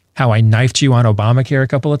I knifed you on Obamacare a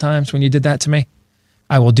couple of times when you did that to me?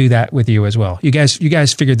 I will do that with you as well. You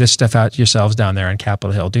guys figured this stuff out yourselves down there on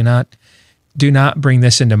Capitol Hill. Do not bring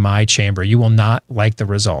this into my chamber. You will not like the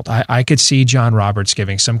result. I could see John Roberts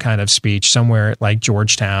giving some kind of speech somewhere like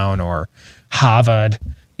Georgetown or Harvard,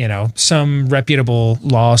 some reputable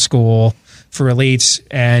law school for elites,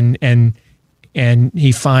 and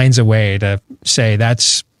he finds a way to say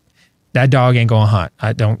that dog ain't going to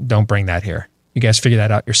hunt. Don't bring that here. You guys figure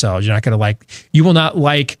that out yourselves. You will not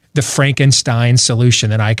like the Frankenstein solution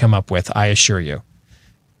that I come up with, I assure you.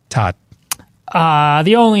 Todd.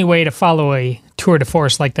 The only way to follow a tour de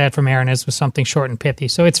force like that from Aaron is with something short and pithy.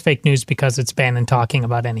 So it's fake news because it's Bannon talking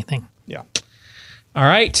about anything. Yeah. All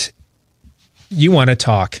right. You want to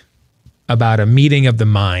talk about a meeting of the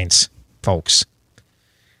minds, folks.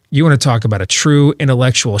 You want to talk about a true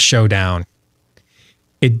intellectual showdown.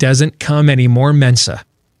 It doesn't come any more Mensa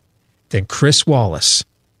than Chris Wallace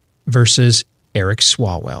versus Eric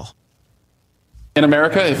Swalwell. In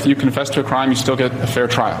America, if you confess to a crime, you still get a fair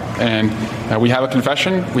trial. And we have a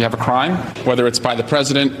confession, we have a crime, whether it's by the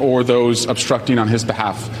president or those obstructing on his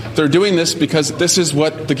behalf. They're doing this because this is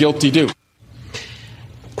what the guilty do.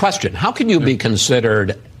 Question: how can you be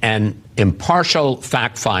considered an impartial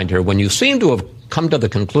fact finder when you seem to have come to the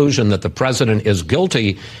conclusion that the president is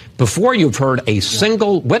guilty before you've heard a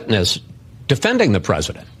single witness defending the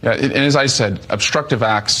president? Yeah, and as I said, obstructive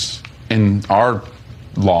acts in our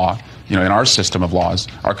law, in our system of laws,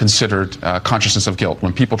 are considered consciousness of guilt.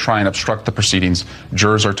 When people try and obstruct the proceedings,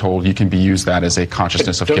 jurors are told you can be used that as a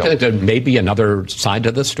consciousness of guilt. There may be another side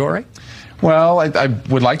to this story? Well, I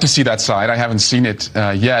would like to see that side. I haven't seen it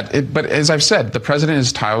yet. But as I've said, the president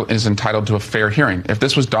is entitled to a fair hearing. If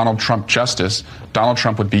this was Donald Trump justice, Donald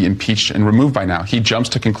Trump would be impeached and removed by now. He jumps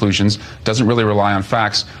to conclusions, doesn't really rely on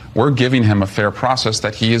facts. we're giving him a fair process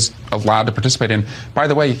that he is allowed to participate in. By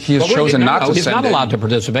the way, he has chosen not to He's send not allowed to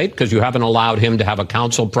participate because you haven't allowed him to have a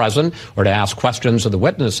counsel present or to ask questions of the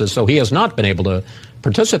witnesses, so he has not been able to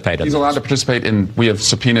participate in He's allowed to participate in, we have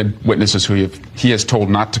subpoenaed witnesses who he has told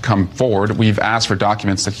not to come forward. We've asked for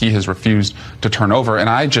documents that he has refused to turn over, and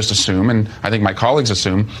I just assume, and I think my colleagues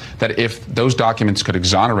assume, that if those documents could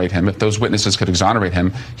exonerate him, if those witnesses could exonerate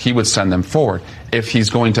him, he would send them forward. If he's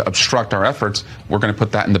going to obstruct our efforts, we're going to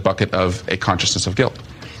put that in the bucket of a consciousness of guilt.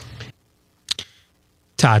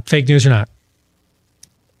 Todd, fake news or not?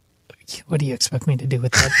 What do you expect me to do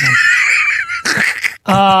with that?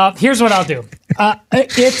 Here's what I'll do.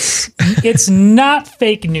 It's not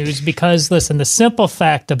fake news because, listen, the simple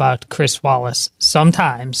fact about Chris Wallace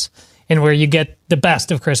sometimes, and where you get the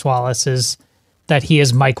best of Chris Wallace, is that he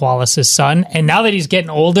is Mike Wallace's son. And now that he's getting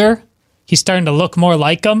older, he's starting to look more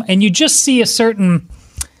like him. And you just see a certain,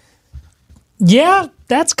 yeah,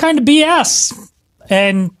 that's kind of BS.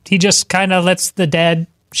 And he just kind of lets the dad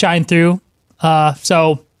shine through.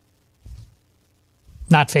 So,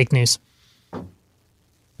 not fake news.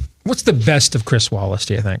 What's the best of Chris Wallace,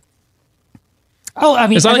 do you think? Oh, I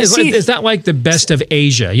mean, is that like the best of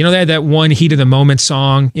Asia? You know, they had that one Heat of the Moment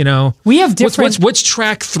song, you know? We have different... What's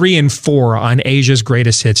track 3 and 4 on Asia's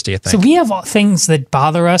greatest hits, do you think? So we have things that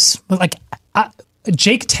bother us. Like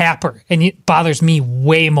Jake Tapper, and it bothers me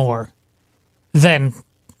way more than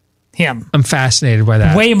him. I'm fascinated by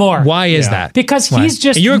that. Way more. Why is that? Because he's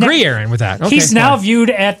just... And you agree, Aaron, with that. Okay, he's now viewed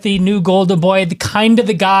at the new Golden Boy, the kind of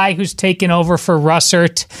the guy who's taken over for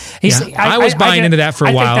Russert. I was buying into that for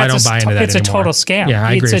a while. I don't buy into that It's anymore. a total scam. Yeah,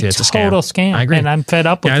 I agree with you. It's a total scam. I agree. And I'm fed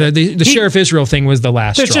up with it. The Sheriff Israel thing was the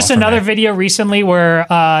last There's straw just for another me. video recently where,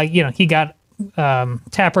 he got...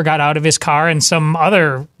 Tapper got out of his car and some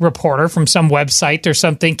other reporter from some website or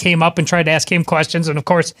something came up and tried to ask him questions, and of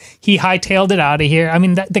course he hightailed it out of here. I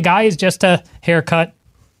mean, the guy is just a haircut.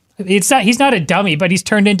 He's not a dummy, but he's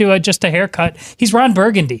turned into just a haircut. He's Ron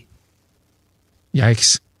Burgundy.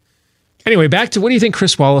 Yikes. Anyway, back to what do you think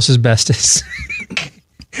Chris Wallace's best is?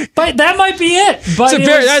 But that might be it. But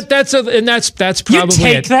that's probably you'd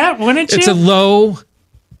take that, wouldn't you? It's a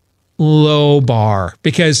low bar,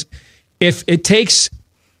 because if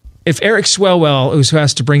Eric Swalwell who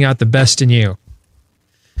has to bring out the best in you,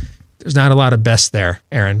 there's not a lot of best there,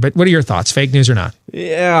 Aaron. But what are your thoughts? Fake news or not?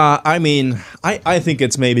 Yeah, I mean, I think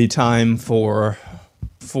it's maybe time for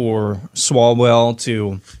Swalwell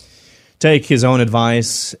to take his own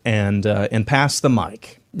advice and pass the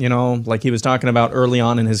mic. You know, like he was talking about early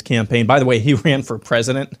on in his campaign. By the way, he ran for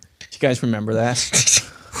president. Do you guys remember that?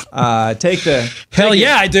 I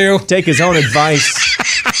do. Take his own advice.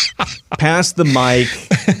 Pass the mic.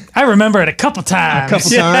 I remember it a couple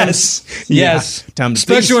times. Yes. Yeah. Time to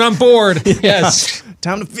especially feast. when I'm bored. Yes.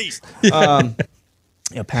 Time to feast.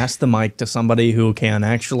 Pass the mic to somebody who can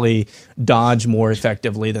actually dodge more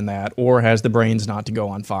effectively than that, or has the brains not to go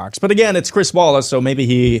on Fox. But again, it's Chris Wallace, so maybe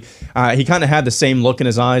he kind of had the same look in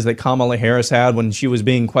his eyes that Kamala Harris had when she was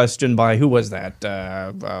being questioned by, who was that?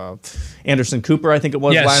 Anderson Cooper, I think it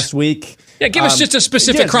was, last week. Yeah, give us just a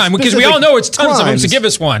specific crime, because we all know it's tons of them, so give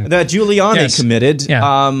us one. That Giuliani committed.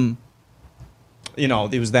 Yeah. You know,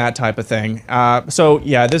 it was that type of thing. So,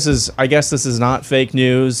 yeah, I guess this is not fake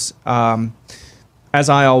news. As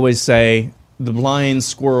I always say, the blind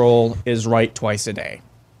squirrel is right twice a day.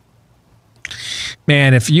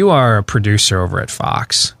 Man, if you are a producer over at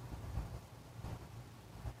Fox,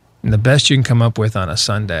 and the best you can come up with on a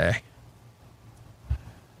Sunday...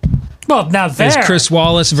 Well, now is Chris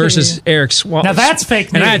Wallace versus Eric Swalwell. Now that's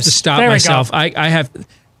fake news. And I have to stop myself. I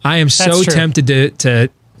am so tempted to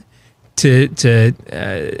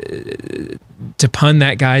pun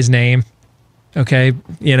that guy's name. Okay,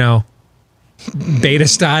 you know, beta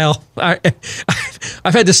style. I've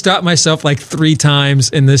had to stop myself like 3 times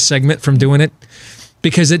in this segment from doing it,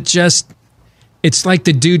 because it's like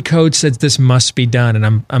the dude code says this must be done,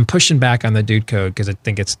 and I'm pushing back on the dude code because I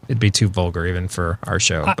think it'd be too vulgar even for our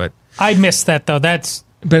show. But I missed that though.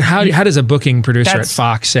 But how does a booking producer at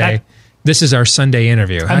Fox say this is our Sunday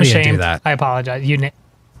interview? How do you do that? I apologize.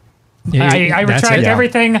 I retract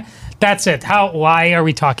everything. That's it. Why are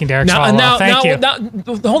we talking to Eric Swalwell? Thank you. Now,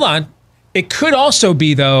 hold on. It could also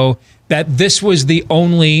be, though, that this was the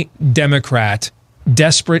only Democrat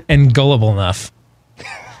desperate and gullible enough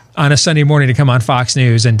on a Sunday morning to come on Fox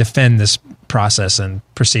News and defend this process and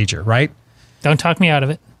procedure, right? Don't talk me out of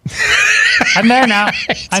it. I'm there now.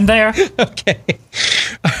 I'm there. Okay.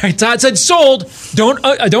 All right. Todd said sold.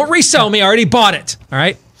 Don't resell me. I already bought it. All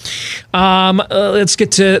right. Let's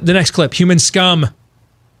get to the next clip. Human scum.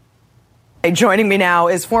 Joining me now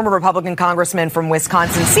is former Republican congressman from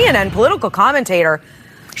Wisconsin, CNN political commentator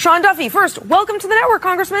Sean Duffy, first, welcome to the network,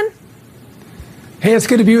 Congressman. Hey, it's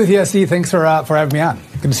good to be with you, Steve. Thanks for having me on.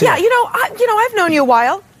 Good to see you. Yeah, I've known you a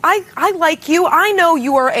while. I like you. I know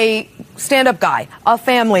you are a stand-up guy, a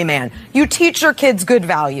family man. You teach your kids good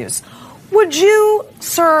values. Would you,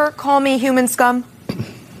 sir, call me human scum?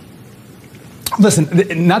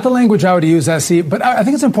 Listen, not the language I would use, SC, but I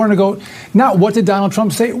think it's important to go, not what did Donald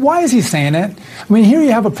Trump say? Why is he saying it? I mean, here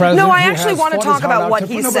you have a president. No, I actually want to talk about what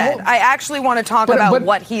he said. I actually want to talk about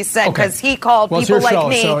what he said because he called people like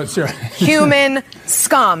me human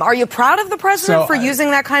scum. Are you proud of the president for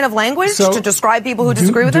using that kind of language to describe people who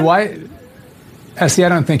disagree with him? SC, I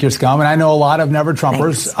don't think you're scum, and I know a lot of never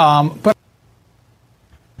Trumpers, but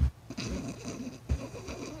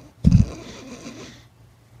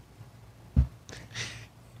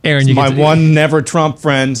Aaron, you my one never Trump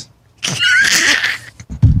friend.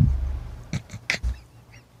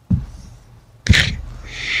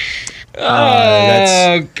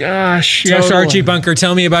 Oh gosh! Yes, Totally. Archie Bunker,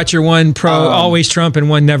 tell me about your one always Trump and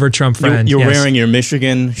one never Trump friend. You're Yes. wearing your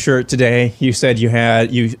Michigan shirt today. You said you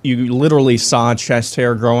had you literally saw chest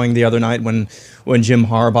hair growing the other night when Jim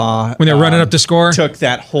Harbaugh When they're running up the score, took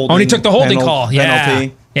that holding. Oh, and he took the holding call. Yeah,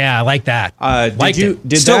 penalty. yeah, I like that. Liked it.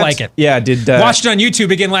 Did Still that, like it. Yeah, did watched it on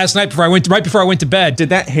YouTube again last night right before I went to bed. Did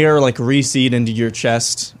that hair like recede into your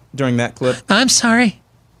chest during that clip? I'm sorry.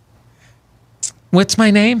 What's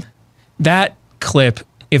my name? That clip,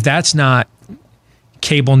 if that's not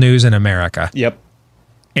cable news in America. Yep.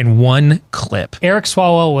 In one clip. Eric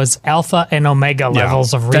Swalwell was alpha and omega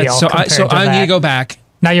levels of real. So I need to go back.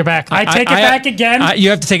 Now you're back. I take it back again.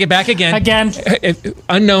 You have to take it back again. Again.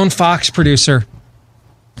 Unknown Fox producer.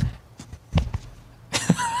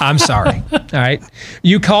 I'm sorry. All right.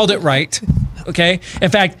 You called it right. Okay.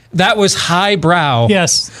 In fact, that was highbrow.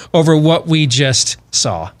 Yes. Over what we just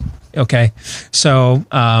saw. Okay. So,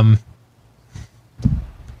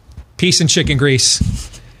 peace and chicken grease.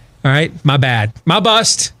 All right. My bad. My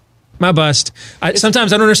bust.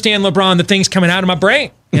 Sometimes I don't understand LeBron, the things coming out of my brain.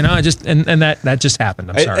 You know, I just, and that just happened.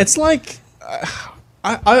 I'm sorry. It's like,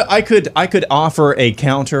 I could offer a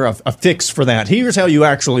counter, a fix for that. Here's how you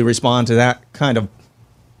actually respond to that kind of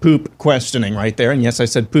poop questioning right there. And yes, I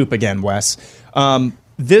said poop again, Wes. I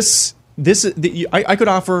could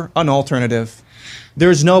offer an alternative.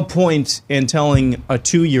 There's no point in telling a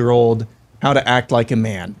 2-year-old how to act like a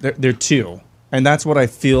man. They're 2. And that's what I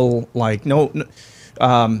feel like.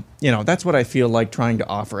 That's what I feel like trying to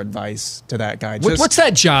offer advice to that guy. What's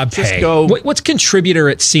that job pay? Just go. What's contributor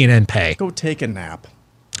at CNN pay? Go take a nap.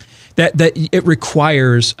 That it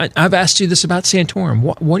requires. I've asked you this about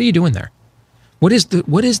Santorum. What are you doing there? What is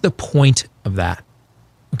the point of that?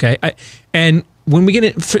 Okay, and when we get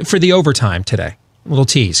it for the overtime today, a little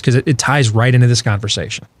tease because it ties right into this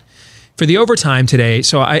conversation. For the overtime today,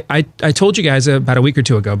 so I told you guys about a week or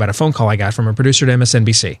two ago about a phone call I got from a producer at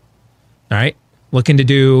MSNBC. All right, looking to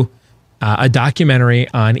do a documentary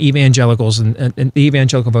on evangelicals and the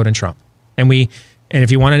evangelical vote in Trump, and if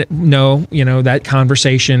you want to know, that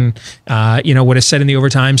conversation, what is said in the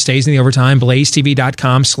overtime stays in the overtime.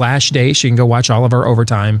 BlazeTV.com/Deace. You can go watch all of our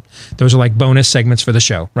overtime. Those are like bonus segments for the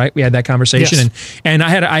show, right? We had that conversation, Yes. and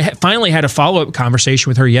I finally had a follow-up conversation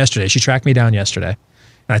with her yesterday. She tracked me down yesterday,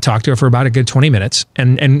 and I talked to her for about a good 20 minutes.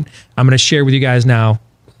 And I'm going to share with you guys now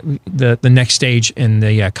the next stage in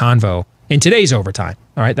the convo in today's overtime.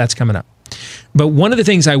 All right, that's coming up. But one of the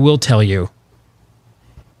things I will tell you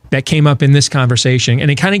that came up in this conversation, and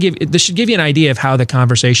this should give you an idea of how the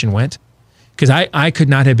conversation went, because I could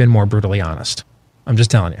not have been more brutally honest. I'm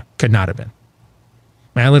just telling you, could not have been.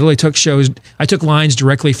 I literally took lines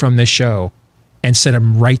directly from this show and sent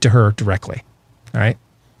them right to her directly. All right?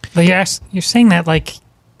 But you're saying that like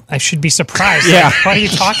I should be surprised. Yeah. Like, why are you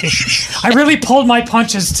talking? I really pulled my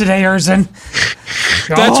punches today, Erzin.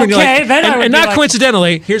 That's when you're like, then I would and be not like,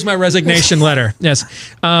 coincidentally, here's my resignation letter. Yes.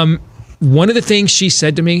 One of the things she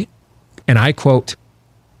said to me, and I quote,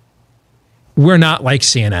 "We're not like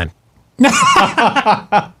CNN."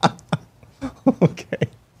 Okay.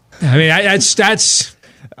 I mean, that's.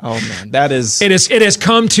 Oh man, that is. It has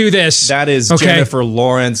come to this. That is okay? Jennifer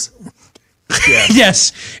Lawrence. Yes.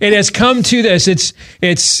 Yes, it has come to this.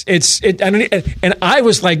 And I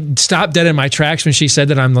was like, stopped dead in my tracks when she said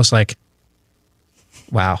that. I'm just like,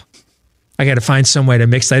 wow, I got to find some way to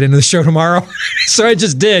mix that into the show tomorrow. So I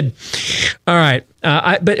just did. All right.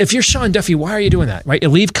 But if you're Sean Duffy, why are you doing that? Right? You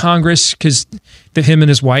leave Congress because him and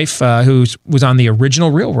his wife, who was on the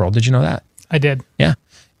original Real World. Did you know that? I did. Yeah.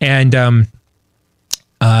 And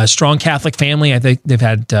strong Catholic family. I think they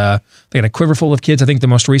got a quiver full of kids. I think the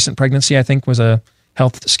most recent pregnancy, was a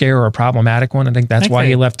health scare or a problematic one. I think that's why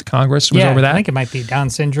he left Congress, was over that. I think it might be Down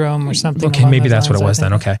syndrome or something. Okay, maybe that's what it was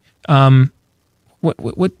then. Okay. Why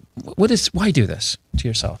do this to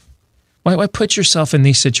yourself? Why put yourself in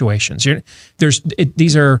these situations?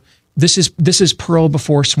 This is pearl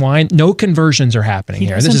before swine. No conversions are happening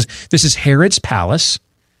here. This is Herod's palace.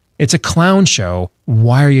 It's a clown show.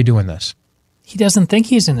 Why are you doing this? He doesn't think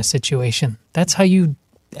he's in a situation. That's how you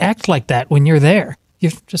act like that when you're there.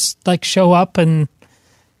 You just like show up and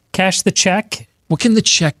cash the check. What can the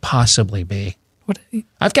check possibly be?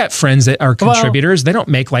 I've got friends that are contributors. They don't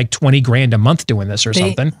make like $20,000 a month doing this or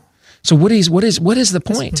something. So what is the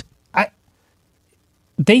point?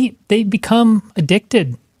 They become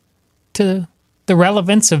addicted to the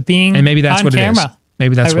relevance of being and maybe that's on what camera. It is.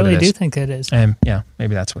 Maybe that's what it is. I really do think it is. Yeah,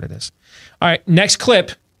 maybe that's what it is. All right, next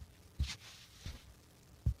clip.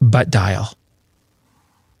 Butt dial.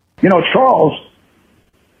 You know, Charles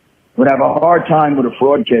would have a hard time with a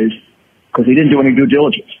fraud case because he didn't do any due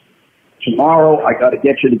diligence. Tomorrow, I got to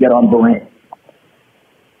get you to get on Bahrain.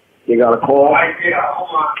 You got to call.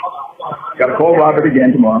 Got to call Robert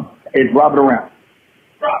again tomorrow. Is Robert around?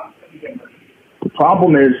 The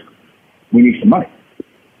problem is, we need some money.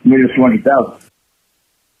 We need $200,000.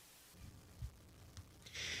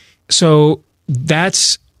 So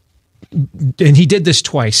that's, and he did this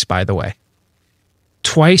twice, by the way.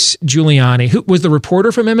 Twice, Giuliani, who was the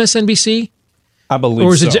reporter from MSNBC? I believe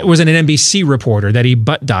or so. Was it an NBC reporter that he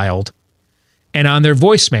butt dialed? And on their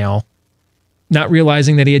voicemail, not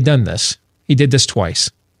realizing that he had done this, he did this twice.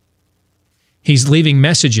 He's leaving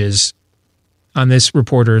messages on this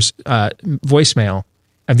reporter's voicemail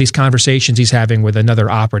of these conversations he's having with another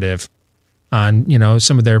operative on,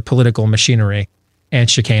 some of their political machinery and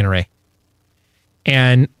chicanery.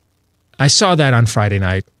 And I saw that on Friday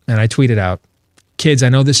night, and I tweeted out, kids, I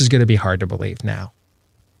know this is going to be hard to believe now,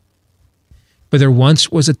 but there once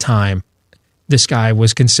was a time this guy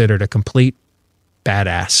was considered a complete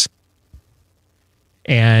badass.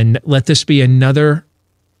 And let this be another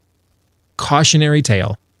cautionary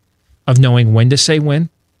tale of knowing when to say when.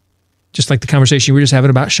 Just like the conversation we were just having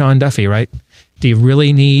about Sean Duffy, right? Do you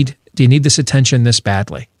need this attention this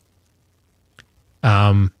badly?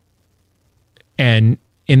 And in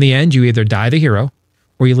the end, you either die the hero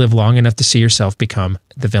or you live long enough to see yourself become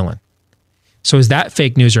the villain. So is that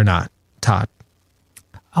fake news or not, Todd?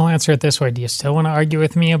 I'll answer it this way. Do you still want to argue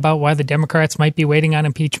with me about why the Democrats might be waiting on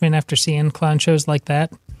impeachment after seeing clown shows like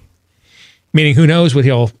that? Meaning, who knows what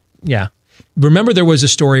yeah. Remember, there was a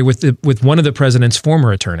story with one of the president's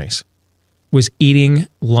former attorneys was eating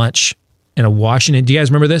lunch in a Washington. Do you guys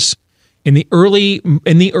remember this? In the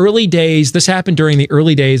early days, this happened during the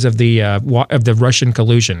early days of the Russian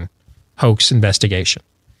collusion hoax investigation.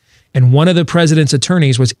 And one of the president's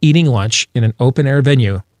attorneys was eating lunch in an open air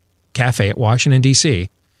venue, cafe at Washington, D.C.,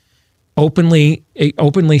 openly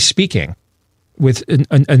speaking with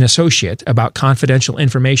an associate about confidential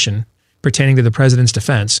information pertaining to the president's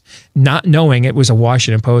defense, not knowing it was a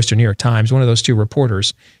Washington Post or New York Times. One of those two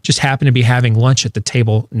reporters just happened to be having lunch at the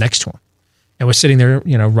table next to him and was sitting there,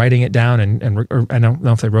 writing it down. And I don't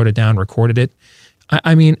know if they wrote it down, recorded it.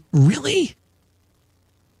 I mean, really?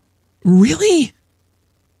 Really?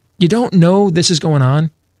 You don't know this is going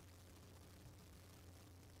on?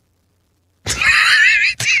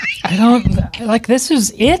 I don't like. This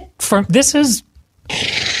is it. This is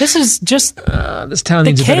just this town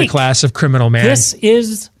needs a better class of criminal, man. This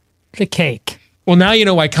is the cake. Well, now you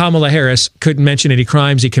know why Kamala Harris couldn't mention any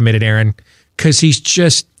crimes he committed, Aaron, because he's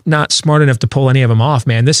just not smart enough to pull any of them off,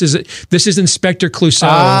 man. This is Inspector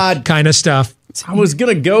Clouseau kind of stuff. I was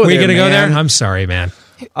gonna go there. Were you gonna go there? I'm sorry, man.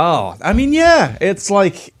 Oh, I mean, yeah. It's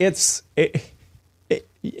like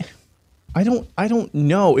I don't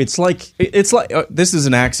know. It's like this is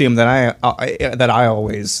an axiom that I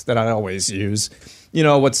always use.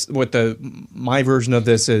 My version of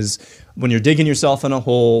this is when you're digging yourself in a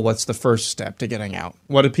hole, what's the first step to getting out?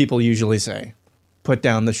 What do people usually say? Put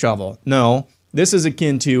down the shovel. No, this is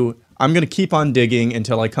akin to I'm going to keep on digging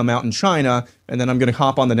until I come out in China, and then I'm going to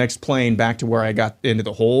hop on the next plane back to where I got into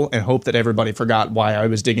the hole and hope that everybody forgot why I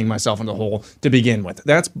was digging myself in the hole to begin with.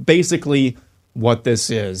 That's basically what this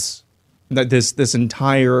is. That this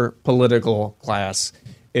entire political class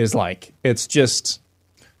is like. It's just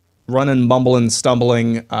running, bumbling,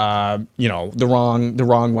 stumbling, the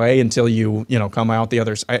wrong way until you come out the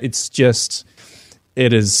other side.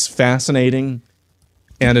 It is fascinating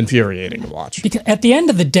and infuriating to watch. Because at the end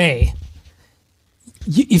of the day,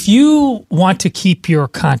 if you want to keep your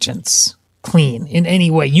conscience clean in any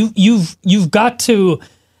way, you've got to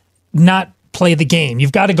not play the game.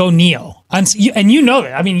 You've got to go kneel. And you know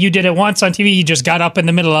that. I mean, you did it once on TV. You just got up in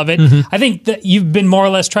the middle of it. I think that you've been more or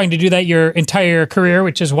less trying to do that your entire career,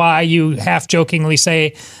 which is why you half jokingly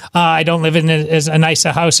say, I don't live in as nice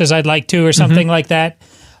a house as I'd like to, or something like that.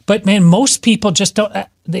 But man, most people just don't.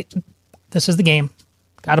 This is the game.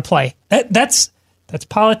 Got to play. That's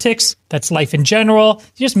politics. That's life in general.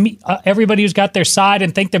 Just everybody who's got their side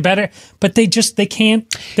and think they're better, but they can't.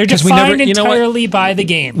 They're defined entirely by the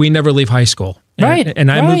game. We never leave high school, right? And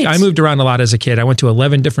I moved around a lot as a kid. I went to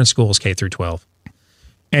 11 different schools, K through 12,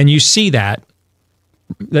 and you see that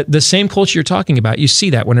the same culture you're talking about. You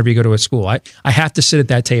see that whenever you go to a school. I have to sit at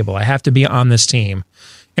that table. I have to be on this team.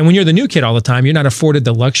 And when you're the new kid all the time, you're not afforded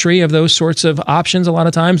the luxury of those sorts of options a lot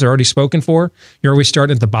of times. They're already spoken for. You're always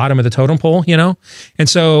starting at the bottom of the totem pole, And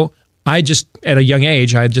so I just, at a young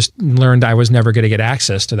age, I just learned I was never going to get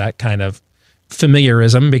access to that kind of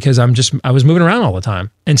familiarism because I was moving around all the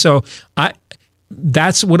time. And so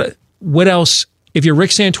that's what else, if you're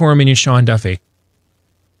Rick Santorum and you're Sean Duffy,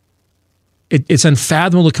 it's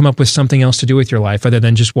unfathomable to come up with something else to do with your life other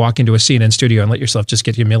than just walk into a CNN studio and let yourself just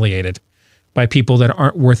get humiliated by people that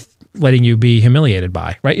aren't worth letting you be humiliated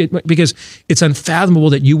by, right? Because it's unfathomable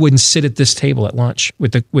that you wouldn't sit at this table at lunch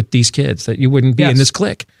with these kids, that you wouldn't be in this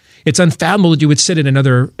clique. It's unfathomable that you would sit at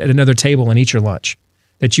another table and eat your lunch,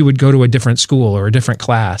 that you would go to a different school or a different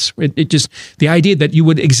class. It just, the idea that you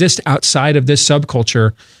would exist outside of this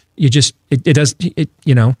subculture, it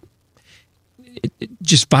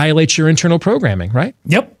just violates your internal programming, right?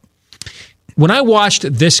 Yep. When I watched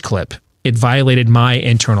this clip, it violated my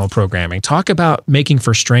internal programming. Talk about making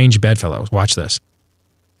for strange bedfellows. Watch this.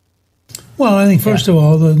 Well, I think, first of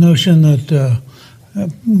all, the notion that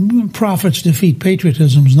profits defeat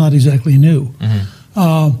patriotism is not exactly new.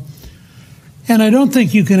 And I don't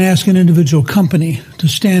think you can ask an individual company to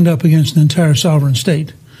stand up against an entire sovereign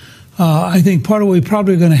state. I think part of what we're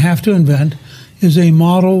probably going to have to invent is a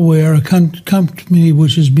model where a company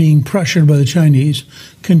which is being pressured by the Chinese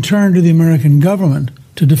can turn to the American government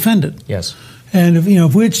to defend it. Yes. And if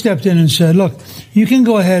we had stepped in and said, look, you can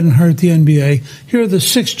go ahead and hurt the NBA. Here are the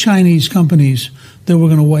 6 Chinese companies that we're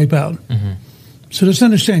going to wipe out. So just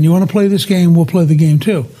understand, you want to play this game, we'll play the game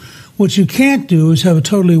too. What you can't do is have a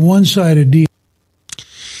totally one-sided deal.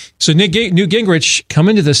 So Newt Gingrich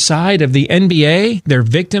coming to the side of the NBA. They're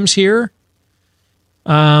victims here.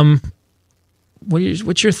 What's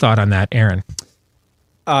your thought on that, Aaron?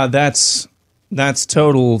 That's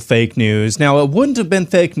total fake news. Now, it wouldn't have been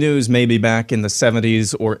fake news maybe back in the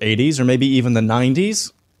 70s or 80s or maybe even the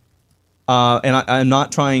 90s. And I'm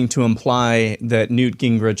not trying to imply that Newt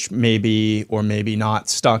Gingrich maybe or maybe not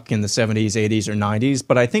stuck in the 70s, 80s, or 90s,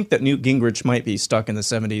 but I think that Newt Gingrich might be stuck in the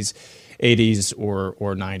 70s, 80s,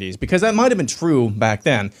 or 90s, because that might have been true back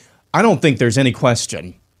then. I don't think there's any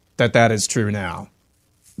question that that is true now.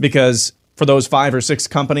 Because for those 5 or 6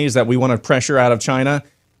 companies that we want to pressure out of China,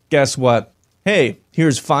 guess what? Hey,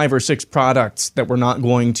 here's 5 or 6 products that we're not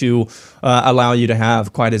going to allow you to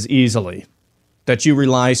have quite as easily. That you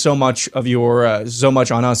rely so much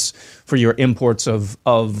on us for your imports of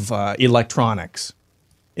electronics.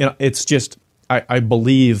 It's just I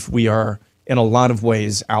believe we are in a lot of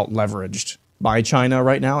ways out leveraged by China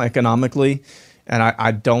right now economically, and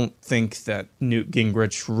I don't think that Newt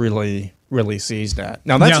Gingrich really sees that.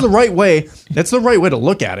 Now that's the right way. That's the right way to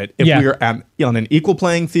look at it. If we're on an equal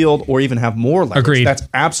playing field, or even have more leverage, Agreed. That's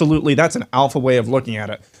an alpha way of looking at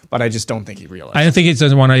it. But I just don't think he realizes. I don't think he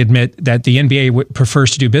doesn't want to admit that the NBA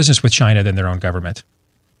prefers to do business with China than their own government.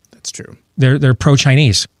 That's true. They're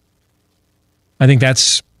pro-Chinese. I think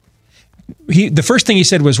that's the first thing he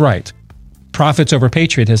said was right. Profits over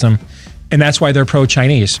patriotism, and that's why they're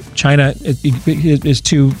pro-Chinese. China is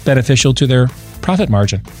too beneficial to their profit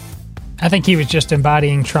margin. I think he was just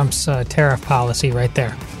embodying Trump's tariff policy right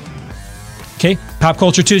there. Okay, Pop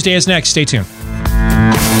Culture Tuesday is next. Stay tuned.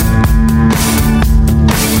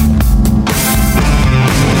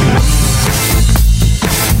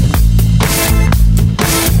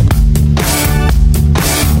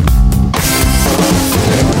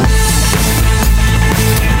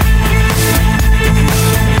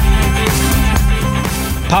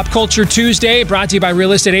 Pop Culture Tuesday, brought to you by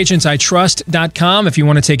realestateagentsitrust.com. If you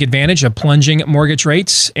want to take advantage of plunging mortgage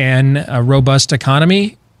rates and a robust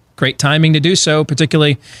economy, great timing to do so,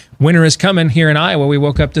 particularly winter is coming here in Iowa. We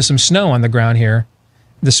woke up to some snow on the ground here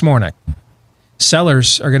this morning.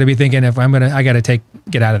 Sellers are going to be thinking, I got to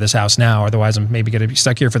get out of this house now, otherwise I'm maybe going to be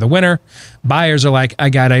stuck here for the winter. Buyers are like, I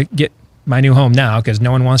got to get my new home now because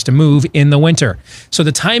no one wants to move in the winter. So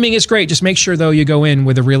the timing is great. Just make sure, though, you go in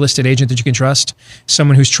with a real estate agent that you can trust,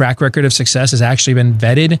 someone whose track record of success has actually been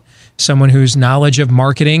vetted, someone whose knowledge of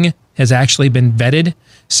marketing has actually been vetted,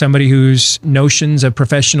 somebody whose notions of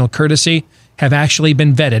professional courtesy have actually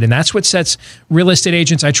been vetted. And that's what sets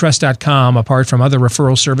realestateagentsitrust.com apart from other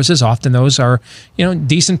referral services. Often those are,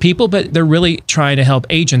 decent people, but they're really trying to help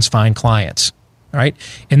agents find clients. All right.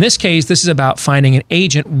 In this case, this is about finding an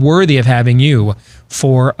agent worthy of having you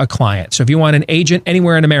for a client. So if you want an agent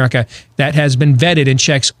anywhere in America that has been vetted and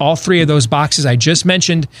checks all three of those boxes I just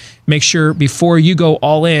mentioned, make sure before you go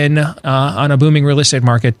all in on a booming real estate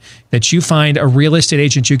market that you find a real estate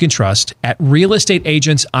agent you can trust at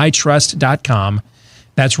realestateagentsitrust.com.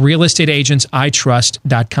 That's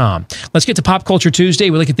realestateagentsitrust.com. Let's get to Pop Culture Tuesday.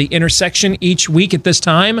 We look at the intersection each week at this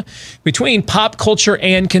time between pop culture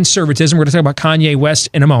and conservatism. We're going to talk about Kanye West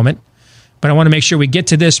in a moment, but I want to make sure we get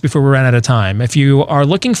to this before we run out of time. If you are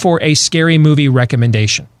looking for a scary movie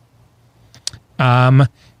recommendation, one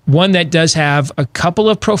that does have a couple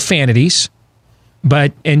of profanities,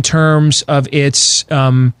 but in terms of its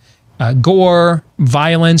gore,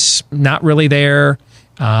 violence, not really there.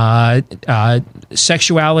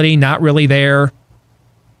 Sexuality, not really there.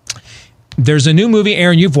 There's a new movie,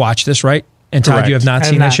 Aaron, you've watched this, right? And Todd, Correct. you have not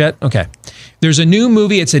seen this yet? Okay. There's a new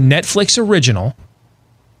movie, it's a Netflix original,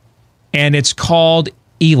 and it's called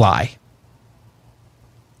Eli.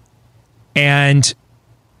 And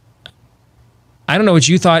I don't know what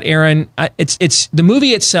you thought, Aaron. It's the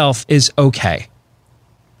movie itself is okay.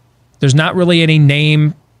 There's not really any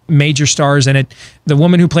major stars in it. The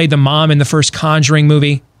woman who played the mom in the first Conjuring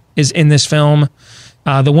movie is in this film.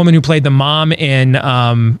 The woman who played the mom in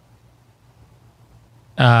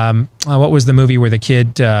what was the movie where the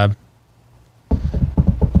kid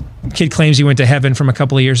claims he went to heaven from a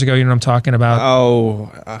couple of years ago? You know what I'm talking about?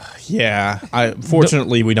 Oh, yeah.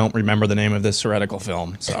 Fortunately, we don't remember the name of this heretical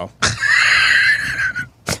film. So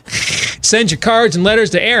send your cards and letters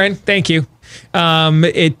to Aaron. Thank you. But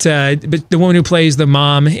the woman who plays the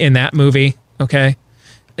mom in that movie, okay,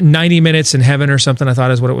 90 Minutes in Heaven or something, I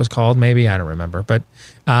thought is what it was called. Maybe, I don't remember. But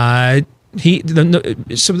so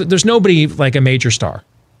there's nobody like a major star.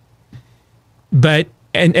 But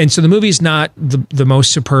and so the movie's not the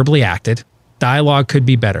most superbly acted. Dialogue could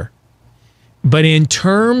be better. But in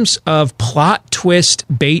terms of plot twist,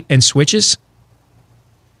 bait, and switches,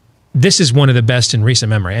 this is one of the best in recent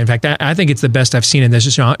memory. In fact, I think it's the best I've seen in this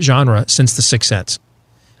genre since The Sixth Sense.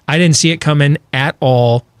 I didn't see it coming at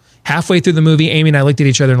all. Halfway through the movie, Amy and I looked at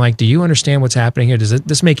each other and like, do you understand what's happening here? Does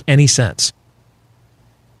this make any sense?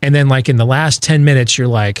 And then like in the last 10 minutes, you're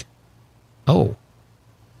like, oh.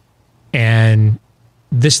 And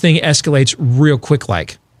this thing escalates real quick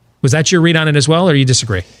like. Was that your read on it as well, or you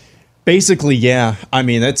disagree? Basically, yeah. I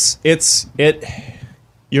mean,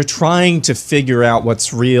 you're trying to figure out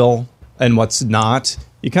what's real and what's not.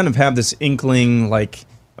 You kind of have this inkling, like,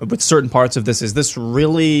 with certain parts of this, is this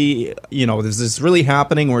really, is this really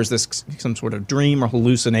happening, or is this some sort of dream or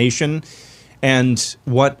hallucination? And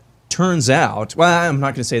what turns out, well, I'm not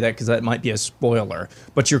going to say that because that might be a spoiler,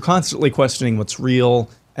 but you're constantly questioning what's real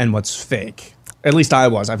and what's fake. At least I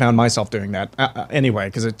was. I found myself doing that anyway,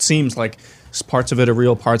 because it seems like parts of it are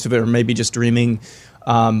real, parts of it are maybe just dreaming.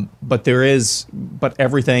 But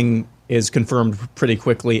everything is confirmed pretty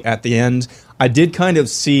quickly at the end. I did kind of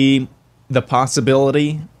see the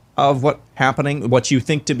possibility of what you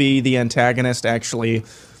think to be the antagonist actually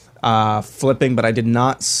flipping, but I did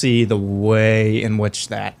not see the way in which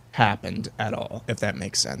that happened at all, if that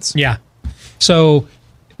makes sense. Yeah. So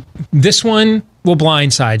this one will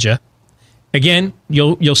blindside you. Again,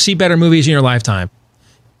 you'll see better movies in your lifetime.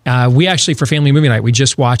 We actually, for family movie night, we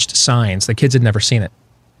just watched Signs. The kids had never seen it.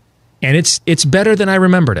 And it's better than I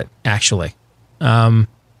remembered it, actually. I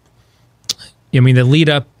mean, the lead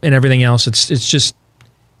up and everything else, it's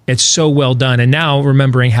so well done. And now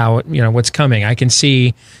remembering how, what's coming, I can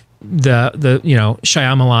see the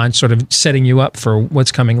Shyamalan sort of setting you up for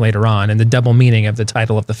what's coming later on and the double meaning of the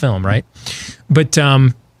title of the film, right? But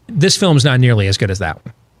this film's not nearly as good as that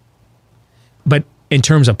one. But in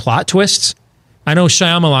terms of plot twists, I know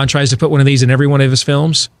Shyamalan tries to put one of these in every one of his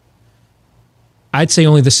films. I'd say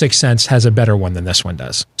only The Sixth Sense has a better one than this one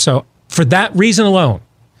does. So for that reason alone,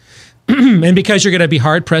 and because you're going to be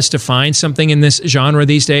hard-pressed to find something in this genre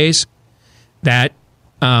these days that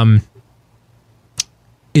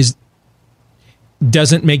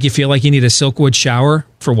doesn't make you feel like you need a Silkwood shower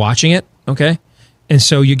for watching it, okay? And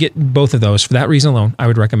so you get both of those. For that reason alone, I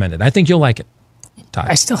would recommend it. I think you'll like it, Todd.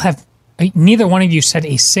 I still have... Neither one of you said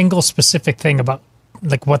a single specific thing about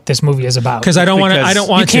like what this movie is about. Because I don't want to. I don't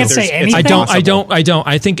want to. You can't say anything. I don't.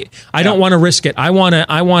 I think I don't want to risk it. I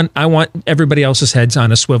want everybody else's heads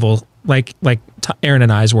on a swivel, like Aaron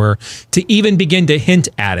and I's were, to even begin to hint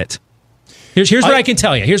at it. Here's what I can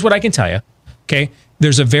tell you. Here's what I can tell you. Okay,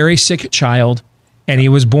 there's a very sick child, and he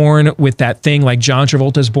was born with that thing like John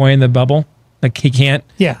Travolta's boy in the bubble. Like he can't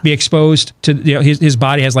be exposed to, his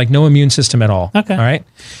body has like no immune system at all. Okay. All right.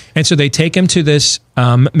 And so they take him to this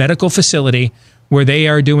medical facility where they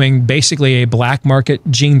are doing basically a black market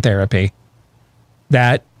gene therapy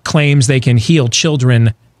that claims they can heal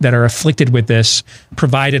children that are afflicted with this,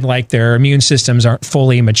 provided like their immune systems aren't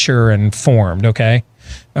fully mature and formed, okay,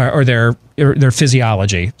 or their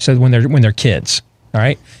physiology. So when they're kids, all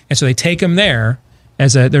right, and so they take him there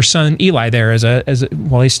as their son Eli there as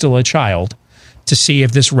while he's still a child, to see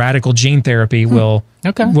if this radical gene therapy will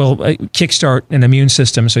kickstart an immune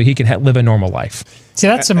system so he can live a normal life. See,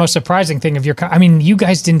 that's the most surprising thing of your. I mean, you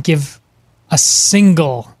guys didn't give a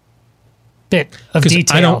single bit of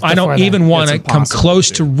detail. I don't even want to come close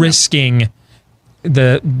to risking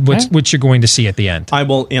what you're going to see at the end. I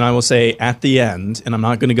will say at the end, and I'm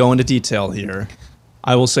not going to go into detail here.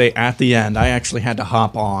 I will say at the end, I actually had to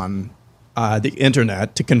hop on the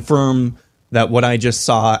internet to confirm that what I just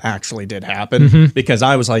saw actually did happen, because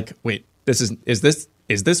I was like, wait, is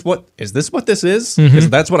this what this is? Because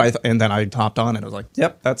that's what and then I hopped on and I was like,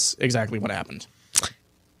 yep, that's exactly what happened.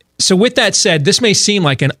 So with that said, this may seem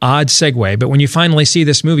like an odd segue, but when you finally see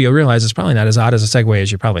this movie, you'll realize it's probably not as odd as a segue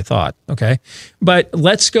as you probably thought, okay? But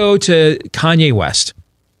let's go to Kanye West.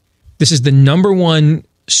 This is the number one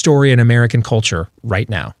story in American culture right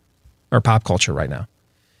now, or pop culture right now.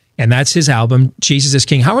 And that's his album, Jesus is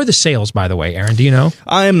King. How are the sales, by the way, Aaron? Do you know?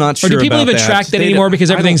 I am not sure. Or do people even track that anymore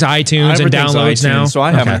because everything's iTunes and downloads now? So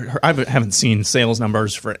I haven't seen sales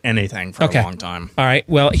numbers for anything for a long time. All right.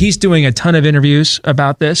 Well, he's doing a ton of interviews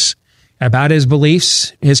about this, about his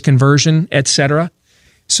beliefs, his conversion, etc.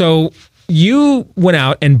 So you went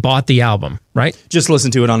out and bought the album, right? Just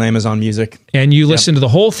listened to it on Amazon Music. And you listened to the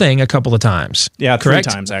whole thing a couple of times. Yeah, correct?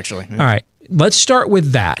 3 times actually. Yeah. All right. Let's start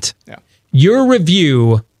with that. Yeah. Your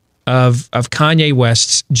review of Kanye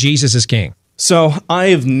West's Jesus is King. So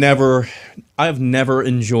I've never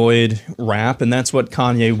enjoyed rap, and that's what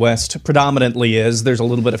Kanye West predominantly is. There's a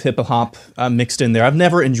little bit of hip hop mixed in there. I've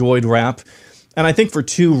never enjoyed rap, and I think for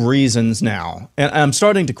 2 reasons now. And I'm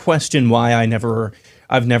starting to question why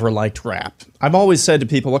I've never liked rap. I've always said to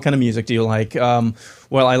people, what kind of music do you like?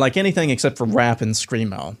 Well, I like anything except for rap and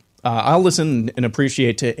screamo. I'll listen and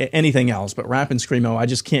appreciate to anything else, but rap and screamo, I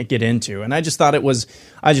just can't get into. And I just thought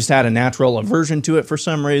I just had a natural aversion to it for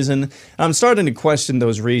some reason. I'm starting to question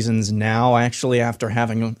those reasons now, actually, after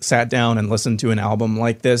having sat down and listened to an album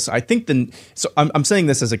like this. I think so I'm saying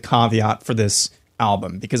this as a caveat for this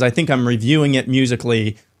album, because I think I'm reviewing it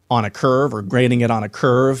musically on a curve, or grading it on a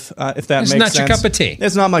curve, if that makes sense. It's not your cup of tea.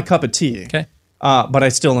 It's not my cup of tea. Okay. But I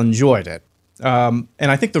still enjoyed it. And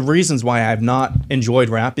I think the reasons why I've not enjoyed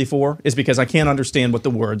rap before is because I can't understand what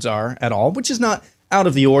the words are at all, which is not out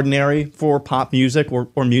of the ordinary for pop music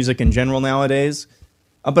or music in general nowadays.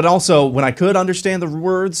 But also, when I could understand the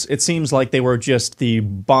words, it seems like they were just the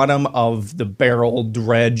bottom of the barrel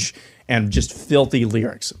dredge and just filthy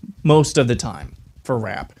lyrics most of the time for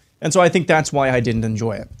rap. And so I think that's why I didn't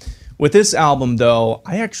enjoy it. With this album, though,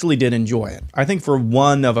 I actually did enjoy it. I think for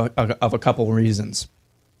one of a couple reasons.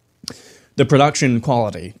 The production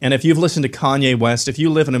quality. And if you've listened to Kanye West, if you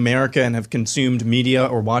live in America and have consumed media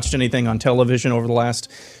or watched anything on television over the last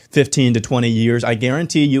 15 to 20 years, I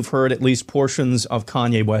guarantee you've heard at least portions of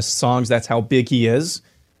Kanye West's songs. That's how big he is.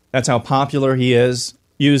 That's how popular he is.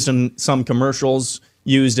 Used in some commercials,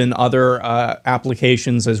 used in other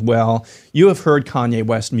applications as well. You have heard Kanye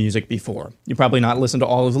West music before. You probably not listened to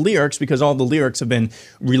all of the lyrics because all the lyrics have been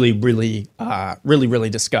really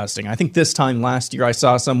disgusting. I think this time last year I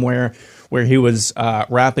saw somewhere where he was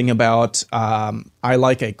rapping about I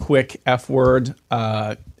like a quick F word.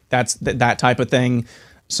 That's that type of thing.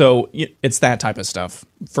 So it's that type of stuff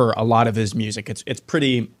for a lot of his music. It's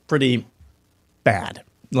pretty bad.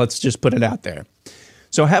 Let's just put it out there.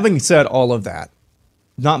 So having said all of that,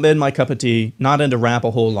 not been my cup of tea, not into rap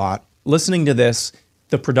a whole lot. Listening to this,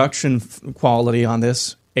 the production quality on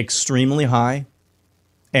this, extremely high.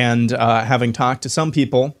 And having talked to some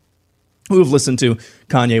people who have listened to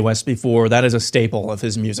Kanye West before, that is a staple of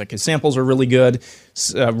his music. His samples are really good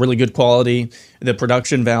quality. The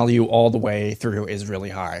production value all the way through is really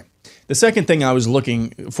high. The second thing I was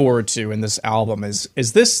looking forward to in this album is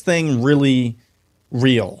this thing really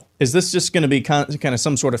real? Is this just going to be kind of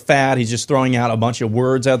some sort of fad? He's just throwing out a bunch of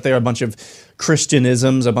words out there, a bunch of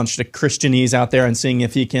Christianisms, a bunch of Christianese out there, and seeing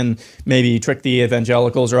if he can maybe trick the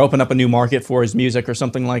evangelicals or open up a new market for his music or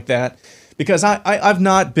something like that. Because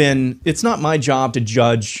it's not my job to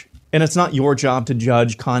judge, and it's not your job to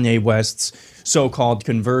judge Kanye West's so-called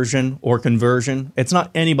conversion or conversion. It's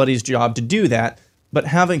not anybody's job to do that But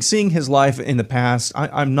seeing his life in the past,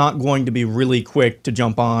 I'm not going to be really quick to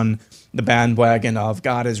jump on the bandwagon of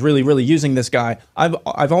God is really, really using this guy.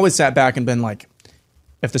 I've always sat back and been like,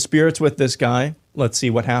 if the Spirit's with this guy, let's see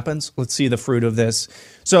what happens. Let's see the fruit of this.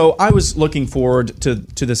 So I was looking forward to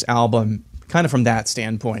this album kind of from that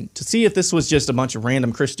standpoint, to see if this was just a bunch of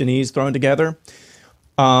random Christianese thrown together.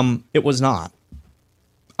 It was not.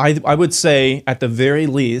 I would say, at the very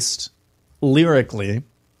least, lyrically,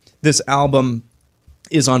 this album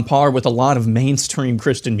is on par with a lot of mainstream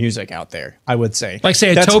Christian music out there, I would say. Like,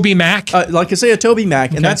 say, a Toby Mac? Like I say, a Toby Mac,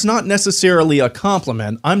 okay. And that's not necessarily a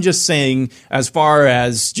compliment. I'm just saying, as far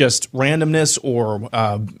as just randomness or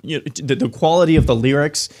the quality of the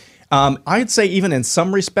lyrics, I'd say even in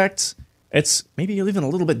some respects, it's maybe even a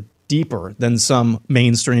little bit deeper than some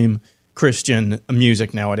mainstream Christian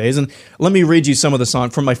music nowadays. And let me read you some of the song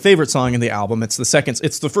from my favorite song in the album. It's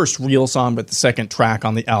the first real song, but the second track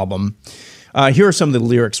on the album. Here are some of the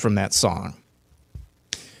lyrics from that song.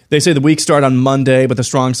 They say the week start on Monday, but the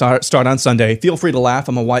strong start on Sunday. Feel free to laugh.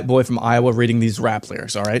 I'm a white boy from Iowa reading these rap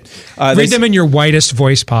lyrics, all right? Read them in your whitest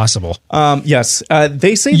voice possible. Yes.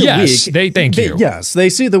 They say the week... Thank you. Yes. They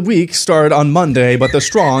say the week start on Monday, but the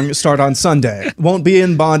strong start on Sunday. Won't be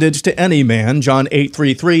in bondage to any man. John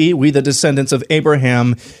 8:33. We, the descendants of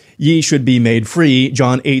Abraham, ye should be made free.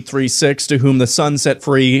 John 8:36. To whom the Son set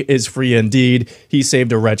free is free indeed. He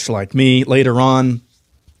saved a wretch like me. Later on,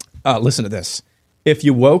 listen to this. If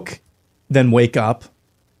you woke, then wake up.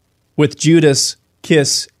 With Judas,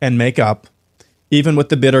 kiss and make up. Even with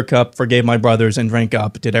the bitter cup, forgave my brothers and drank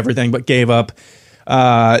up. Did everything but gave up.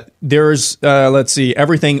 Let's see.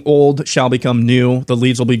 Everything old shall become new. The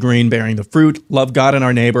leaves will be green, bearing the fruit. Love God and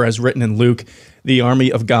our neighbor, as written in Luke. The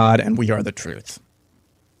army of God, and we are the truth.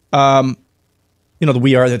 The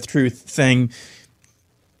we are the truth thing.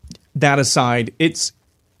 That aside,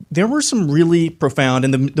 there were some really profound,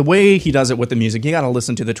 and the way he does it with the music, you got to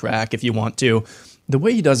listen to the track if you want to. The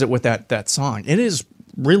way he does it with that song, it is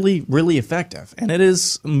really, really effective, and it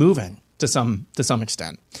is moving to some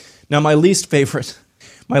extent. Now, my least favorite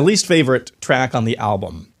track on the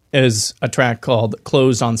album is a track called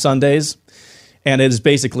 "Closed on Sundays," and it is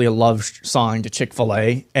basically a love song to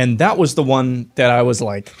Chick-fil-A, and that was the one that I was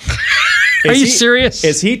like, are you serious?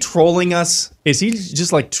 Is he trolling us? Is he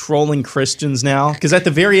just like trolling Christians now? Because at the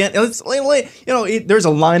very end, there's a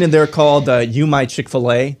line in there called "You my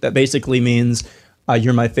Chick-fil-A" that basically means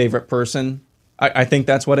you're my favorite person. I think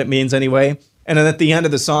that's what it means anyway. And then at the end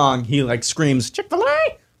of the song, he like screams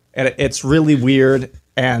Chick-fil-A, and it's really weird.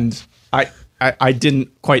 And I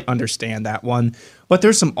didn't quite understand that one. But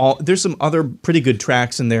there's some other pretty good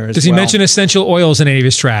tracks in there as well. Does he mention essential oils in any of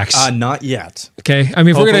his tracks? Not yet. Okay. I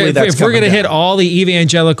mean, if we're gonna hit all the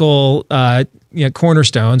evangelical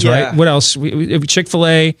cornerstones, yeah. Right? What else?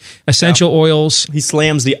 Chick-fil-A, essential oils. He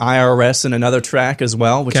slams the IRS in another track as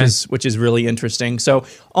well, which is really interesting. So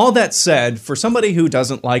all that said, for somebody who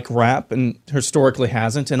doesn't like rap and historically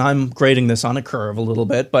hasn't, and I'm grading this on a curve a little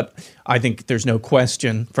bit, but I think there's no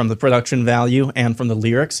question from the production value and from the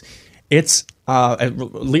lyrics, it's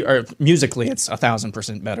musically, it's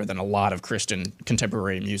 1,000% better than a lot of Christian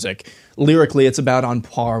contemporary music. Lyrically, it's about on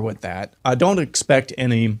par with that. Don't expect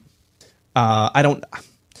any. Don't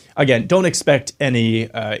expect any.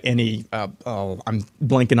 I'm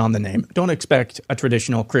blanking on the name. Don't expect a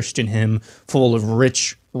traditional Christian hymn full of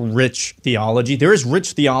rich theology. There is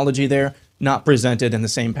rich theology there, not presented in the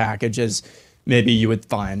same package as maybe you would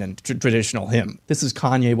find in traditional hymn. This is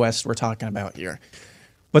Kanye West we're talking about here.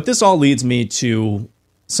 But this all leads me to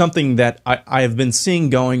something that I have been seeing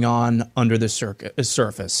going on under the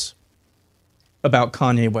surface about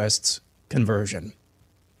Kanye West's conversion.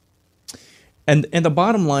 And the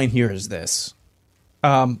bottom line here is this.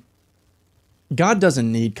 God doesn't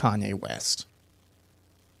need Kanye West.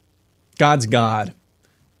 God's God.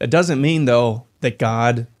 That doesn't mean, though, that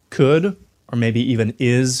God could or maybe even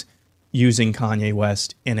is using Kanye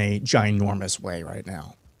West in a ginormous way right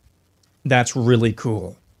now. That's really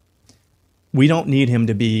cool. We don't need him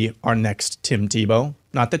to be our next Tim Tebow.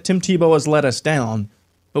 Not that Tim Tebow has let us down,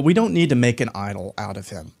 but we don't need to make an idol out of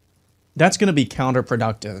him. That's going to be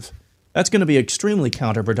counterproductive. That's going to be extremely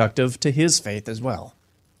counterproductive to his faith as well.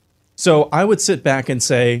 So I would sit back and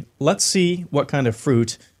say, let's see what kind of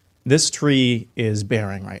fruit this tree is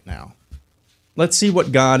bearing right now. Let's see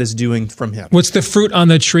what God is doing from him. What's the fruit on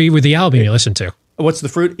the tree with the album you listen to? What's the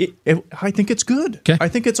fruit? I think it's good. Okay. I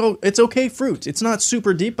think it's okay fruit. It's not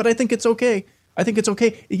super deep, but I think it's okay.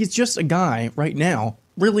 He's just a guy right now,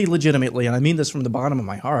 really legitimately, and I mean this from the bottom of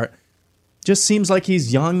my heart, just seems like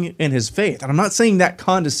he's young in his faith. And I'm not saying that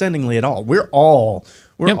condescendingly at all. We're all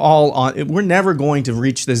on, we're never going to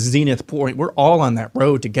reach the zenith point. We're all on that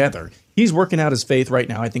road together. He's working out his faith right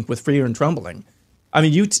now, I think, with fear and trembling. I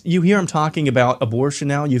mean, you hear him talking about abortion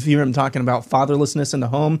now. You hear him talking about fatherlessness in the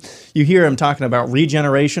home. You hear him talking about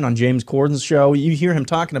regeneration on James Corden's show. You hear him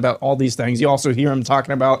talking about all these things. You also hear him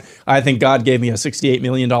talking about, I think God gave me a $68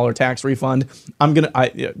 million tax refund.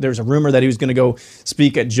 There's a rumor that he was going to go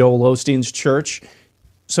speak at Joel Osteen's church.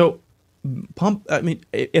 So,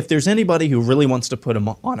 if there's anybody who really wants to put him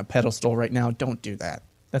on a pedestal right now, don't do that.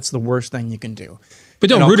 That's the worst thing you can do. But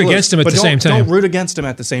don't root against him at the same time. Don't root against him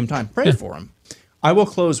at the same time. Pray for him. I will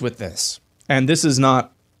close with this, and this is going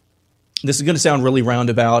to sound really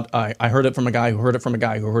roundabout. I heard it from a guy who heard it from a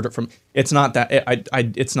guy who heard it from. It's not that.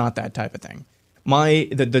 It's not that type of thing.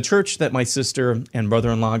 The church that my sister and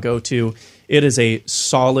brother-in-law go to, it is a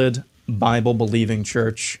solid Bible believing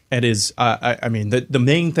church. It is. The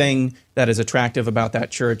main thing that is attractive about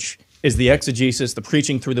that church is the exegesis, the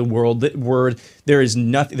preaching through the word. There is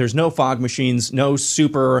nothing. There's no fog machines, no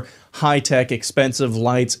super high-tech, expensive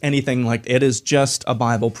lights, anything like that. It is just a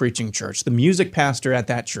Bible preaching church. The music pastor at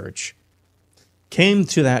that church came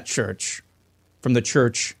to that church from the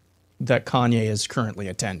church that Kanye is currently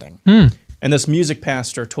attending. And this music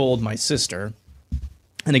pastor told my sister,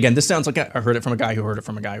 and again, this sounds like I heard it from a guy who heard it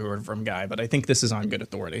from a guy who heard it from a guy, but I think this is on good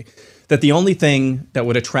authority, that the only thing that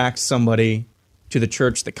would attract somebody to the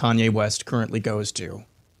church that Kanye West currently goes to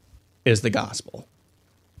is the gospel.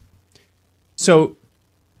 So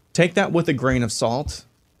take that with a grain of salt,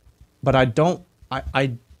 but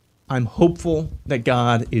I'm hopeful that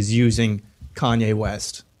God is using Kanye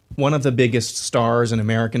West, one of the biggest stars in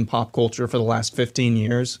American pop culture for the last 15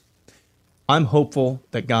 years. I'm hopeful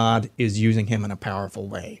that God is using him in a powerful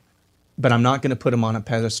way, but I'm not going to put him on a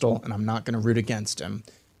pedestal, and I'm not going to root against him,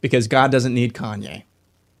 because God doesn't need Kanye.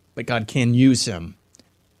 But God can use him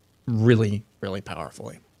really, really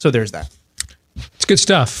powerfully. So there's that. It's good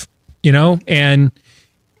stuff, and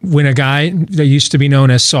when a guy that used to be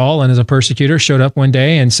known as Saul and as a persecutor showed up one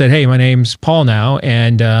day and said, "Hey, my name's Paul now,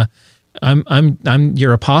 and I'm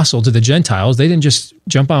your apostle to the Gentiles," they didn't just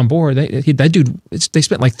jump on board. They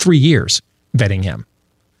spent like 3 years vetting him,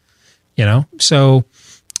 So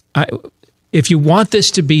if you want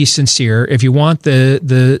this to be sincere, if you want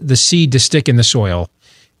the seed to stick in the soil,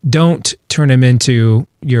 don't turn him into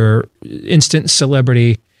your instant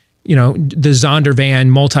celebrity, the Zondervan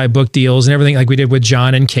multi-book deals and everything like we did with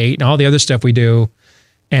John and Kate and all the other stuff we do.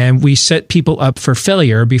 And we set people up for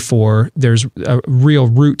failure before there's a real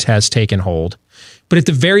root has taken hold. But at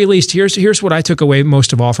the very least, here's what I took away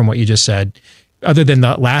most of all from what you just said, other than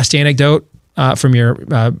the last anecdote from your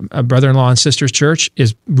brother-in-law and sister's church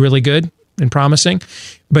is really good and promising,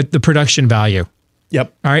 but the production value.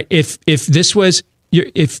 Yep. All right. If this was...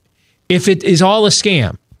 If it is all a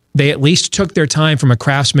scam, they at least took their time from a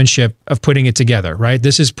craftsmanship of putting it together, right?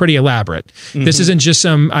 This is pretty elaborate. Mm-hmm. This isn't just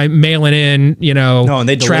some mailing in, No, and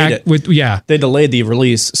they delayed it. They delayed the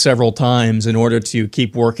release several times in order to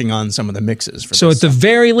keep working on some of the mixes. So at the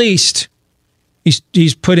very least,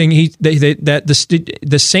 he's putting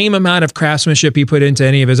the same amount of craftsmanship he put into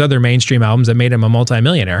any of his other mainstream albums that made him a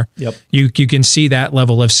multimillionaire. Yep. You can see that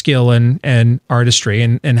level of skill and artistry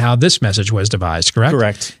and how this message was devised, correct?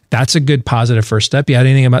 Correct. That's a good positive first step. You had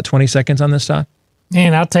anything about 20 seconds on this, Todd?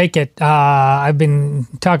 Man, I'll take it. I've been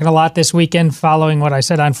talking a lot this weekend following what I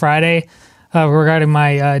said on Friday regarding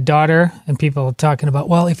my daughter, and people talking about,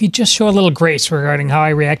 well, if you just show a little grace regarding how I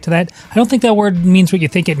react to that, I don't think that word means what you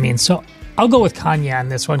think it means. So I'll go with Kanye on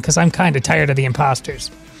this one because I'm kind of tired of the imposters.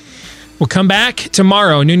 We'll come back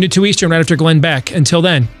tomorrow, noon to 2 Eastern, right after Glenn Beck. Until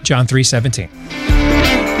then, John 3:17.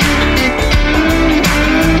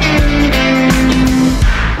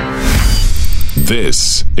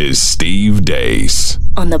 This is Steve Deace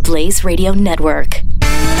on the Blaze Radio Network.